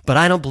 But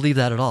I don't believe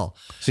that at all.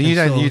 So you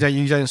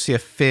don't see a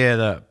fear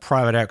that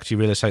private equity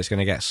real estate is going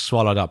to get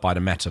swallowed up by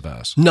the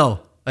metaverse? No.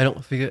 I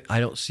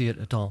don't see it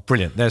at all.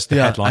 Brilliant. There's the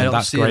headline. I don't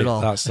That's see great. It at all.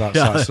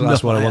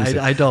 That's what I wanted.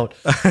 I don't.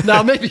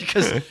 Now, maybe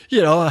because,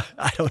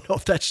 I don't know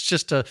if that's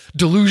just a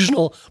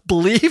delusional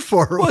belief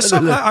or but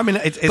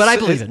I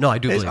believe it. No, I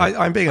do believe it.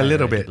 I'm being a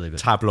little bit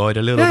tabloid,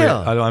 a little bit.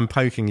 I'm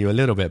poking you a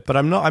little bit, but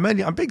I'm not.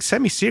 I'm being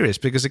semi-serious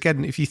because,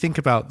 again, if you think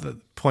about the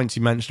points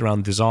you mentioned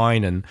around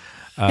design and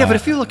but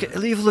if you look at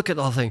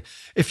the whole thing,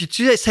 if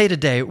you say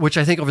today, which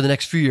I think over the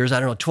next few years,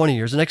 20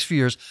 years, the next few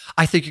years,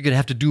 I think you're going to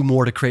have to do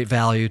more to create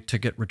value to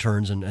get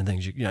returns and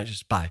things you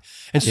just buy.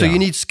 And so you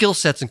need skill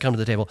sets and come to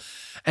the table.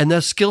 And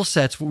those skill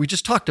sets, what we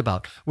just talked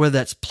about, whether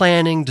that's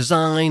planning,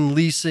 design,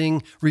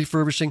 leasing,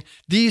 refurbishing,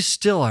 these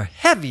still are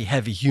heavy,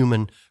 heavy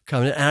human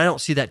coming in. And I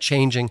don't see that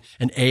changing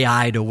an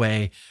AI'd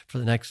away for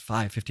the next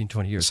 5, 15,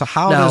 20 years. So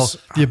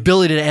the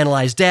ability to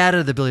analyze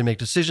data, the ability to make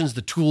decisions,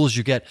 the tools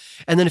you get.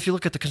 And then if you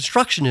look at the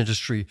construction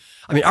industry,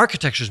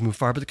 architecture's moved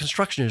far, but the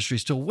construction industry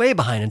is still way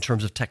behind in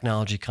terms of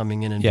technology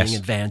coming in and being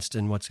advanced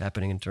in what's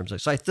happening in terms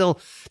of. So I still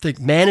think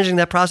managing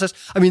that process.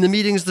 The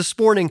meetings this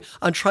morning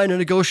on trying to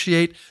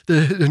negotiate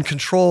and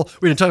control,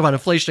 we didn't talk about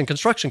inflation and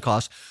construction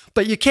costs,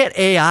 but you can't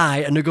AI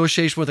a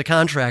negotiation with a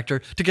contractor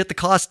to get the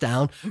cost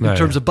down in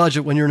terms of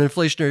budget when you're in an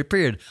inflationary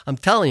period. I'm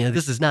telling you,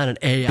 this is not an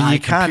AI. But you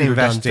can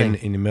invest in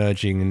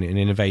emerging and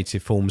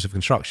innovative forms of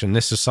construction.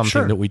 This is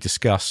something that we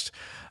discussed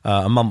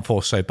a month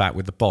or so back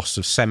with the boss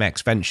of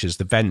Cemex Ventures,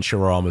 the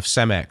venture arm of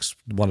Cemex,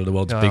 one of the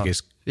world's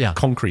biggest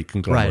concrete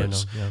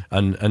conglomerates. Right,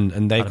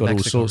 and they've got all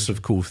sorts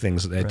of cool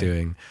things that they're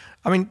doing.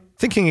 I mean,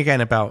 thinking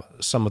again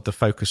about some of the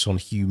focus on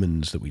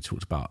humans that we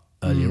talked about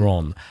earlier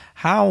on,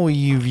 how are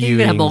you viewing...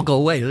 Even have them all go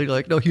away. They're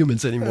like, no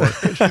humans anymore.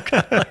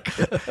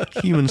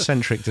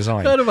 Human-centric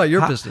design. Not about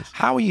your business.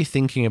 How are you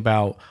thinking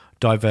about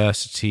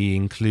diversity,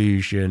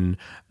 inclusion,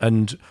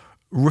 and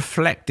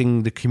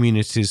reflecting the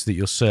communities that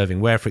you're serving?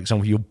 Where, for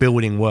example, you're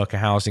building worker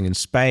housing in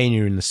Spain,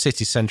 you're in the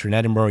city centre in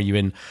Edinburgh, you're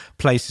in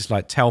places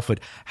like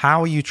Telford.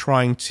 How are you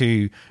trying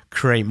to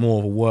create more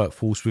of a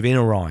workforce within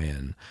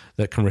Orion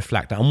that can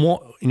reflect that? And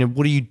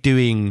what are you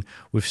doing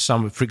with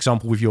for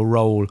example, with your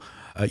role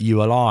at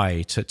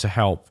ULI to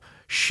help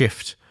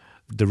shift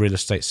the real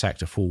estate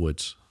sector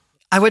forwards?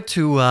 I went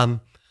to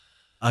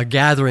a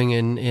gathering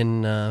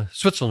in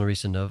Switzerland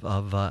recently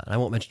of I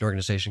won't mention the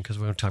organization because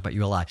we're going to talk about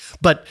ULI,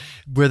 but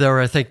where there were,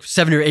 I think,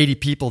 70 or 80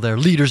 people there,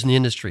 leaders in the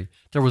industry.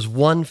 There was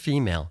one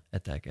female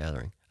at that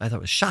gathering. I thought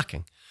it was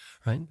shocking,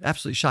 right?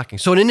 Absolutely shocking.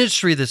 So an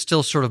industry that's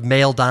still sort of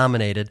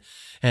male-dominated,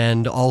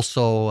 and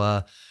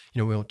also,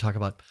 we won't talk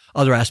about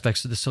other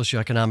aspects of the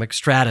socioeconomic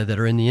strata that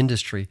are in the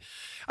industry.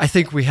 I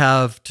think we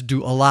have to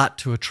do a lot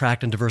to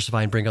attract and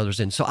diversify and bring others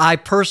in. So I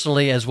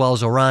personally, as well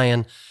as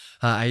Orion,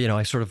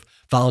 I sort of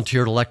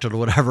volunteered, elected, or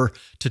whatever,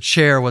 to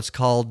chair what's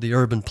called the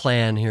Urban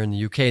Plan here in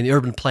the UK. And the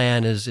Urban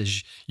Plan is,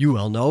 as you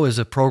well know, is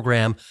a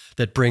program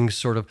that brings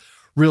sort of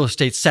real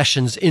estate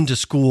sessions into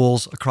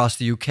schools across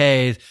the UK.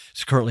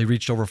 It's currently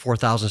reached over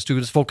 4,000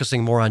 students,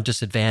 focusing more on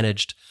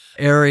disadvantaged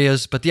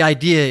areas. But the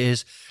idea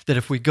is that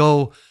if we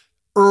go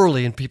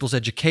early in people's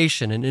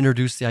education and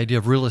introduce the idea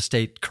of real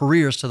estate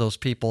careers to those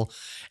people,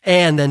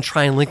 and then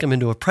try and link them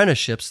into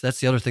apprenticeships, that's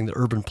the other thing, the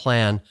Urban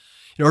Plan.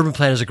 Urban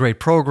Plan is a great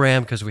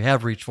program because we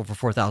have reached over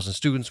 4,000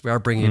 students. We are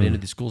bringing it into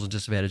the schools in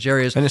disadvantaged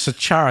areas. And it's a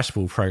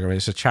charitable program.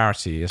 It's a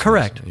charity, isn't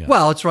Correct. it? Yeah.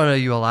 Well, it's run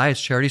at ULI.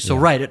 It's charity. So,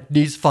 right, it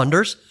needs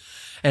funders.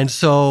 And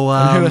so...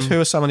 and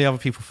who are some of the other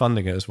people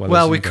funding it as well?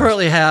 Well, we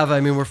currently have,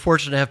 we're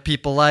fortunate to have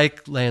people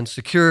like Land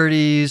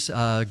Securities,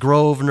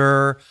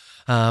 Grosvenor.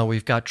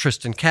 We've got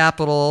Tristan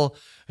Capital.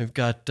 We've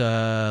got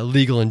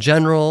Legal and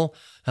General.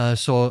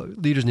 So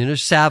leaders in the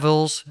industry,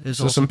 Savills is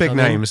so also some big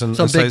names, and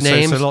some big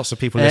names, so lots of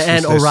people listening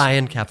and to this.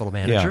 Orion Capital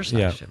Managers.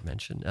 Yeah. I should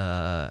mention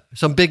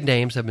some big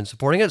names have been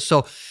supporting it.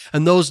 So,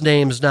 and those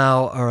names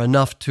now are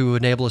enough to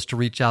enable us to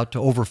reach out to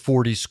over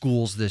 40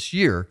 schools this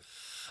year,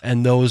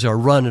 and those are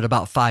run at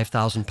about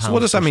 £5,000. So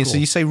what does that mean? School. So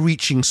you say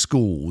reaching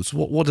schools.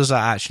 What does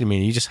that actually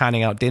mean? Are you just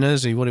handing out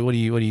dinners? Or what are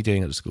you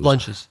doing at the schools?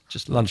 Lunches,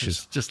 just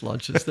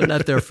lunches. They're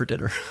not there for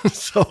dinner.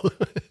 So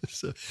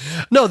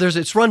no,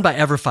 it's run by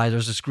Everfi.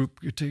 There's this group,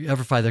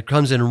 Everfi, that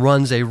comes in and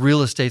runs a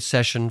real estate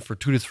session for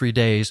 2 to 3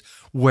 days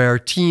where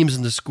teams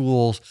in the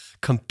schools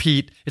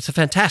compete. It's a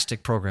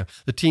fantastic program.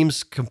 The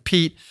teams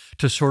compete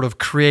to sort of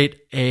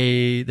create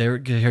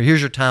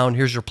here's your town,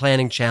 here's your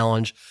planning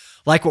challenge.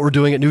 Like what we're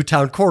doing at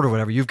Newtown Court or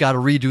whatever. You've got to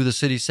redo the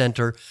city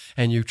center,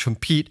 and you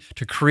compete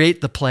to create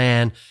the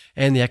plan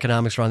and the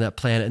economics around that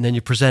plan, and then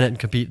you present it and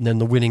compete, and then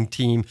the winning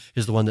team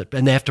is the one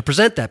and they have to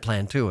present that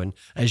plan too, and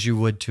as you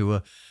would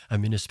to a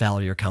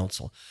municipality or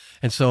council.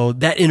 And so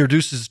that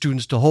introduces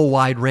students to a whole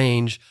wide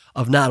range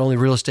of not only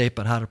real estate,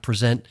 but how to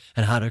present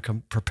and how to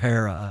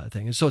prepare a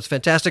thing. And so it's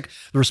fantastic.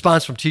 The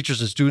response from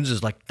teachers and students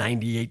is like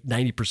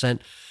 90%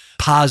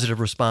 positive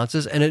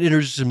responses, and it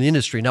introduces them to the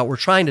industry. Now, what we're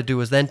trying to do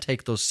is then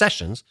take those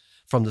sessions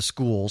from the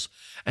schools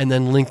and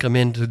then link them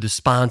into the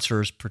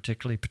sponsors,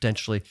 particularly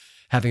potentially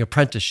having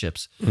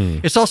apprenticeships.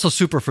 It's also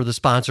super for the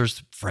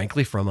sponsors,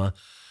 frankly, from a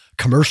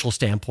commercial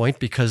standpoint,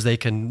 because they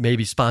can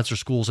maybe sponsor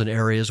schools in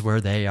areas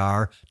where they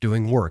are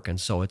doing work.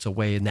 And so it's a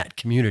way in that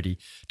community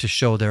to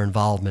show their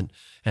involvement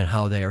and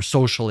how they are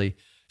socially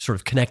sort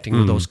of connecting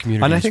with those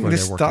communities. And I think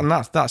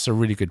where that's a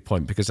really good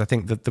point, because I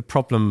think that the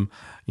problem,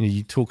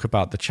 you talk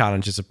about the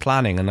challenges of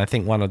planning, and I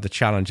think one of the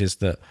challenges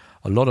that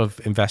a lot of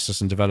investors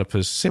and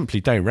developers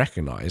simply don't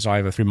recognize,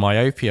 either through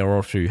myopia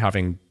or through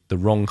having the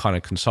wrong kind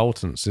of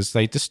consultants, is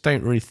they just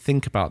don't really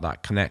think about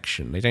that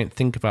connection. They don't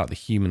think about the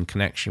human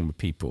connection with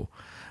people.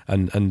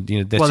 And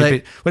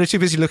they're too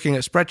busy looking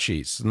at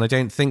spreadsheets, and they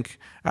don't think,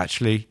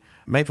 actually,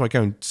 maybe if I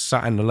go and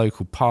sat in the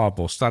local pub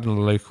or sat in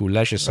the local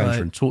leisure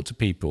centre and talk to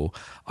people,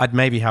 I'd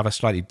maybe have a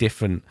slightly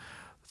different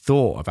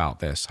thought about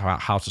this,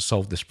 how to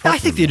solve this problem. I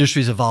think the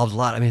industry's evolved a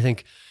lot. I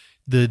think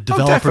the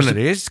developers...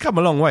 definitely. It's come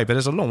a long way, but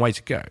there's a long way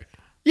to go.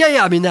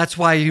 Yeah. That's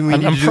why you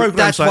need to do...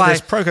 Programs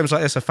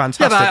like this are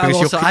fantastic.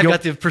 Yeah, but I've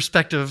got the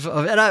perspective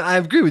of... And I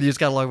agree with you. It's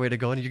got a long way to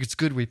go, and it's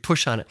good we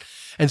push on it.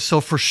 And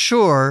so for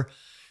sure...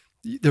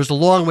 There's a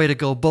long way to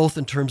go, both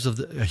in terms of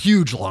a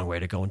huge long way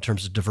to go in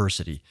terms of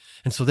diversity.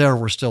 And so there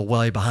we're still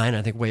way behind,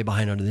 I think way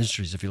behind other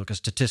industries if you look at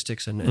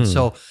statistics. And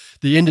so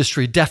the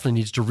industry definitely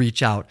needs to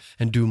reach out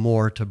and do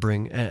more to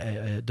bring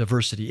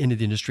diversity into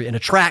the industry and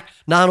attract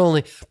not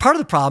only, part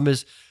of the problem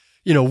is,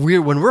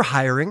 when we're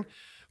hiring,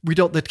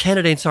 the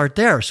candidates aren't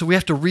there. So we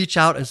have to reach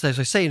out and, as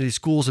I say, into these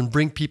schools and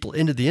bring people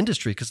into the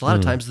industry, because a lot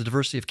of times the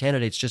diversity of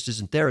candidates just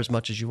isn't there as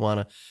much as you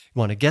want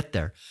to get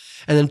there.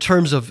 And in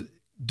terms of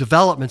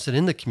developments and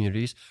in the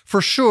communities, for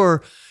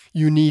sure,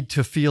 you need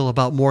to feel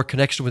about more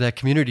connection with that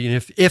community.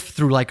 And if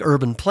through like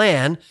Urban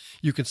Plan,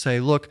 you can say,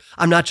 look,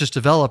 I'm not just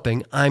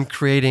developing, I'm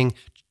creating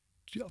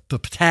the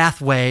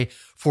pathway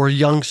for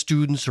young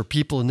students or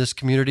people in this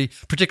community,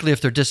 particularly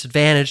if they're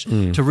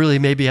disadvantaged, to really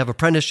maybe have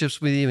apprenticeships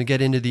with you and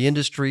get into the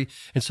industry.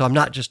 And so I'm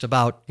not just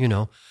about,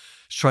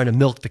 trying to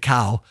milk the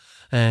cow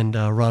and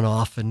run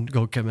off and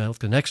go milk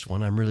the next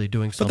one. I'm really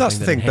doing something. But that's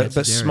the thing. But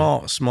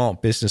the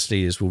smart business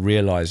leaders will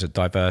realize that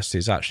diversity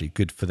is actually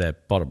good for their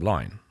bottom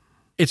line.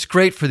 It's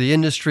great for the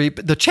industry.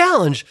 But the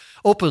challenge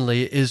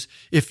openly is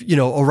if,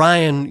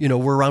 Orion,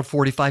 we're around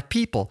 45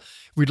 people.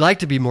 We'd like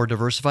to be more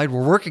diversified.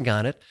 We're working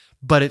on it.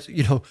 But it's,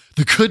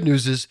 the good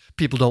news is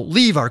people don't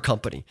leave our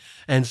company.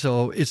 And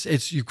so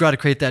it's you've got to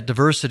create that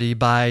diversity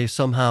by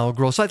somehow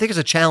grow. So I think it's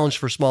a challenge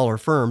for smaller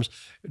firms,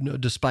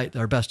 despite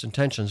their best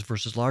intentions,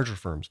 versus larger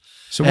firms.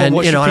 So and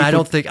I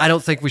don't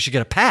think we should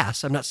get a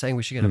pass. I'm not saying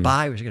we should get a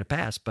buy, we should get a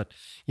pass, but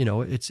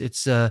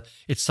it's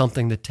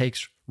something that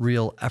takes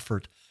real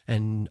effort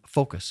and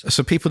focus.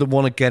 So people that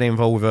want to get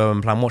involved with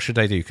Urban Plan, what should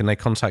they do? Can they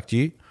contact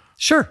you?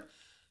 Sure.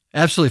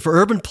 Absolutely. For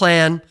Urban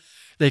Plan,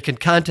 they can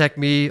contact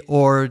me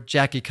or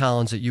Jackie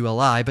Collins at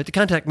ULI, but to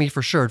contact me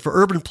for sure. For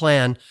Urban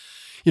Plan,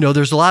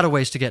 there's a lot of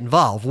ways to get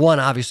involved. One,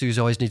 obviously, is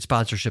always need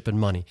sponsorship and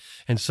money.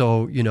 And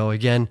so,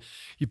 again,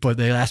 what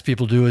they ask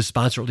people to do is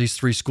sponsor at least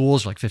 3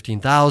 schools, like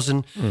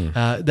 15,000.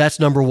 That's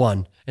number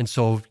one. And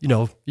so,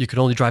 you can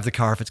only drive the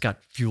car if it's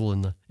got fuel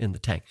in the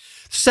tank.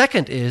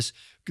 Second is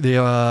the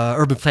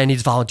Urban Plan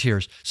needs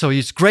volunteers. So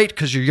it's great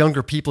because your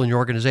younger people in your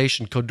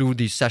organization could do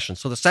these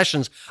sessions. So the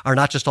sessions are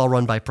not just all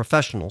run by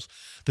professionals.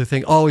 The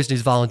thing always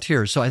needs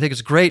volunteers. So I think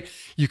it's great.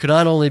 You can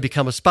not only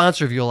become a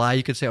sponsor of ULI,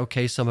 you could say,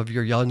 okay, some of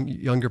your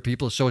younger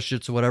people,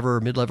 associates or whatever, or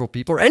mid-level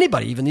people, or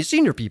anybody, even these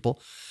senior people,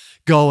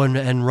 go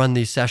and run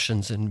these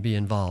sessions and be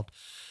involved.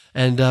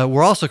 And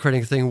we're also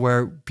creating a thing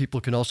where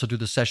people can also do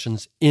the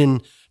sessions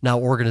in now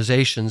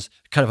organizations,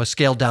 kind of a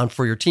scaled down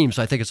for your team.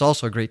 So I think it's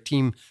also a great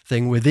team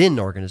thing within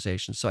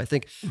organizations. So I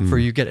think for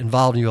you get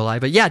involved in ULI,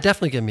 but yeah,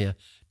 definitely give me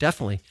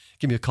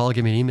a call,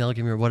 give me an email,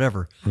 give me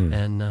whatever,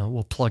 and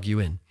we'll plug you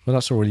in. Well,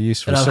 that's already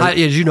useful. And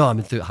as you know,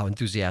 how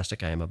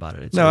enthusiastic I am about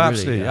it. It's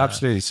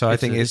absolutely. So I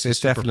think it's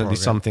definitely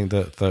something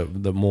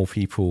that more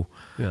people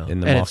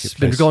in the marketplace. It's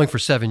been going for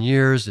 7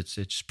 years.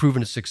 It's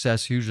proven its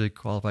success, hugely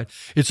qualified.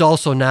 It's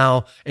also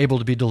now able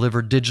to be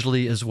delivered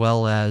digitally as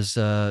well as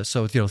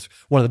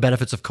one of the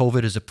benefits of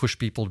COVID is it pushed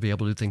people to be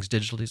able to do things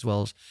digitally as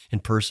well as in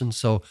person.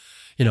 So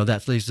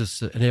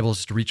that enables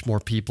us to reach more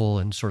people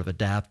and sort of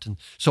adapt. And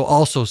so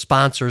also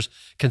sponsors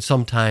can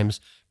sometimes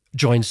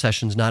join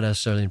sessions, not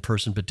necessarily in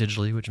person, but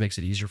digitally, which makes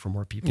it easier for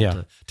more people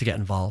to get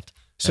involved.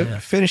 So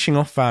finishing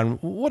off, Van,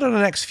 what do the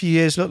next few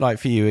years look like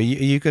for you? Are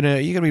you gonna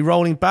be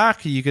rolling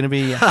back? Are you going to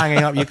be hanging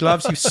up your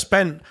gloves? You've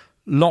spent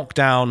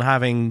lockdown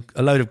having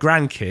a load of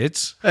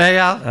grandkids.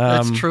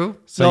 That's true.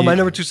 So my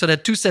number 2 son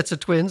had 2 sets of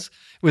twins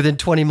within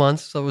 20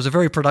 months. So it was a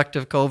very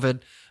productive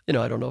COVID.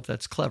 I don't know if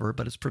that's clever,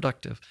 but it's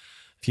productive.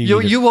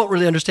 You won't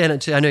really understand it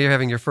until I know you're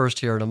having your first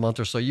here in a month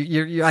or so.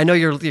 I know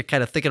you're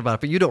kind of thinking about it,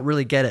 but you don't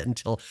really get it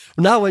until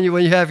now when you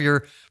have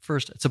your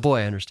first. It's a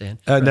boy, I understand.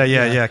 Thank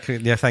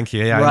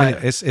you. Yeah, right. I mean,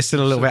 it's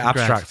still a little bit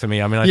abstract to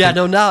me. I mean,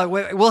 now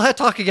we'll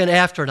talk again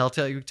after, and I'll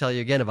tell you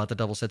again about the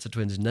double sets of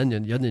twins, and then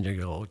you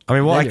go. I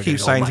mean, what I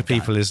keep saying to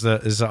people is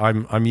that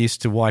I'm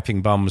used to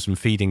wiping bums and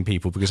feeding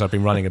people because I've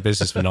been running a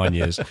business for 9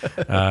 years.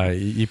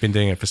 You've been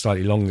doing it for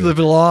slightly longer. It's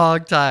a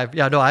long time.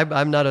 Yeah, no,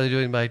 I'm not only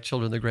doing my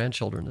children, the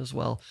grandchildren as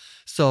well.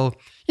 So,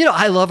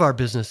 I love our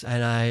business,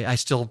 and I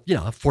still,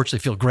 unfortunately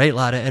feel great, a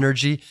lot of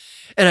energy.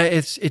 And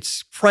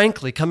it's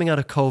frankly, coming out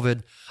of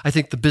COVID, I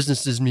think the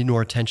business needs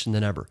more attention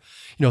than ever.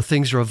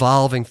 Things are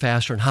evolving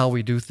faster in how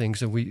we do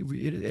things.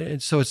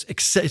 And so it's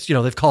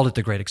they've called it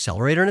the great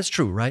accelerator, and it's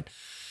true, right?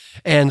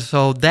 And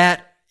so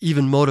that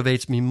even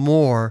motivates me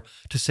more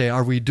to say,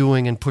 are we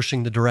doing and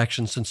pushing the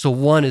directions? And so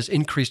one is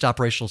increased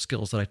operational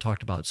skills that I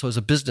talked about. So as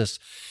a business,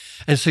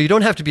 and so you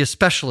don't have to be a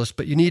specialist,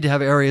 but you need to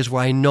have areas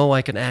where I know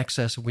we can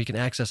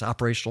access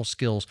operational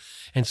skills.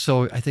 And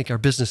so I think our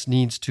business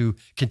needs to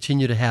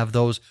continue to have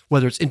those,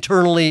 whether it's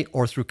internally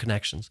or through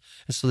connections.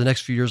 And so the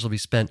next few years will be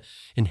spent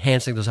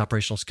enhancing those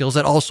operational skills.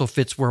 That also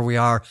fits where we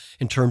are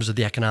in terms of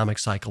the economic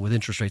cycle with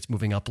interest rates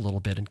moving up a little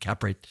bit and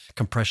cap rate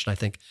compression. I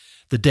think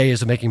the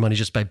days of making money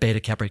just by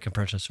beta cap rate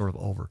compression is sort of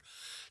over.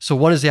 So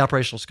one is the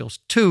operational skills.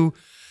 2,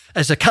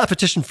 as a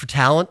competition for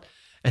talent,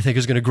 I think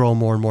is going to grow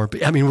more and more.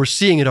 I mean, we're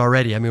seeing it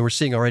already. I mean, we're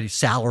seeing already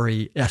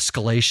salary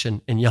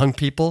escalation in young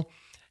people,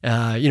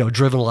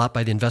 driven a lot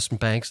by the investment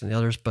banks and the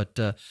others. But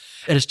and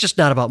it's just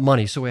not about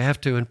money. So we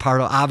have to, in part,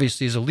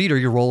 obviously, as a leader,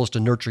 your role is to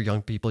nurture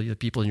young people, the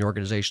people in your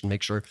organization,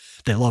 make sure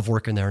they love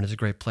working there and it's a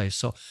great place.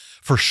 So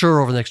for sure,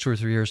 over the next 2 or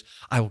 3 years,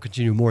 I will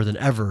continue more than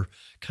ever,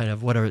 kind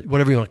of whatever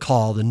you want to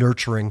call the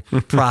nurturing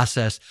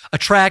process,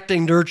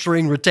 attracting,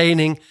 nurturing,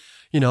 retaining,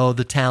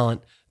 the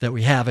talent that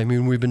we have. I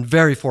mean, we've been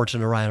very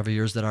fortunate around over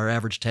years that our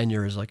average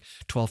tenure is like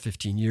 12,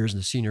 15 years, and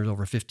the seniors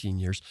over 15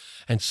 years.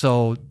 And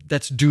so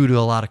that's due to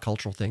a lot of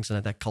cultural things,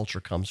 and that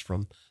culture comes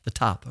from the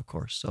top, of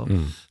course. So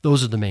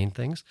those are the main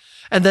things.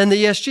 And then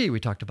the ESG we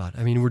talked about.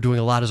 I mean, we're doing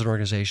a lot as an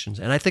organization,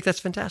 and I think that's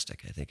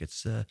fantastic. I think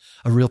it's a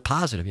real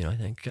positive, I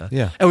think.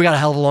 And we got a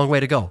hell of a long way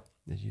to go,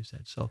 as you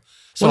said. So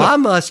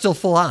I'm still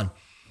full on.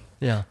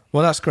 Yeah.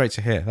 Well, that's great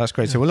to hear. That's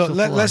great to hear. Well,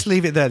 look, let's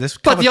leave it there.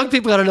 But the young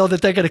people got to know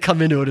that they're going to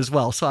come into it as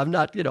well. So I'm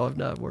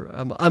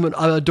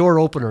a door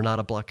opener, not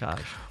a blockage.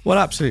 Well,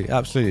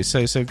 absolutely.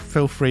 So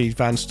feel free,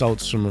 Van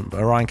Stoltz from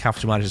Orion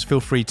Capital Managers, feel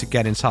free to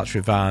get in touch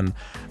with Van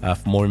for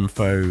more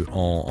info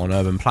on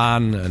Urban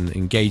Plan and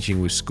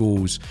engaging with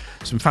schools.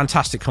 Some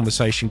fantastic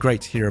conversation. Great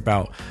to hear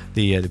about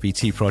the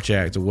BT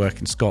project, the work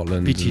in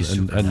Scotland. BT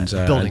and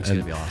the building's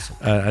going to be awesome.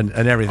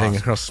 And everything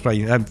across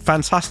Spain.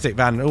 Fantastic,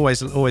 Van.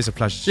 Always a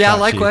pleasure to chat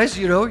likewise.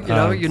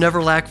 You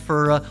never lack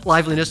for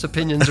liveliness,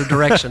 opinions, or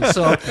direction.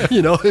 So,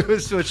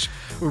 which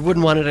we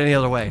wouldn't want it any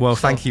other way. Well,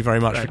 thank you very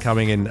much for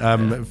coming in.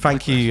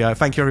 Thank you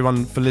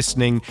everyone for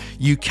listening.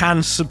 You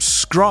can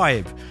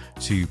subscribe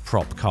to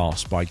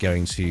Propcast by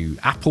going to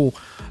Apple,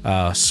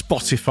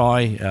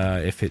 Spotify,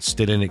 if it's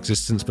still in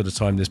existence by the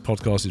time this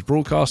podcast is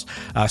broadcast,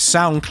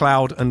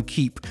 SoundCloud, and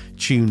keep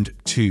tuned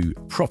to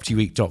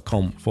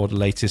propertyweek.com for the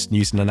latest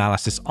news and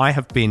analysis. I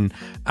have been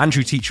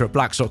Andrew Teacher at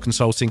Blackstock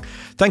Consulting.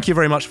 Thank you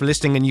very much for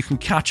listening, and you can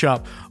catch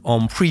up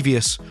on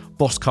previous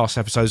Bosscast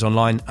episodes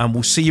online, and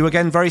we'll see you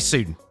again very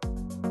soon.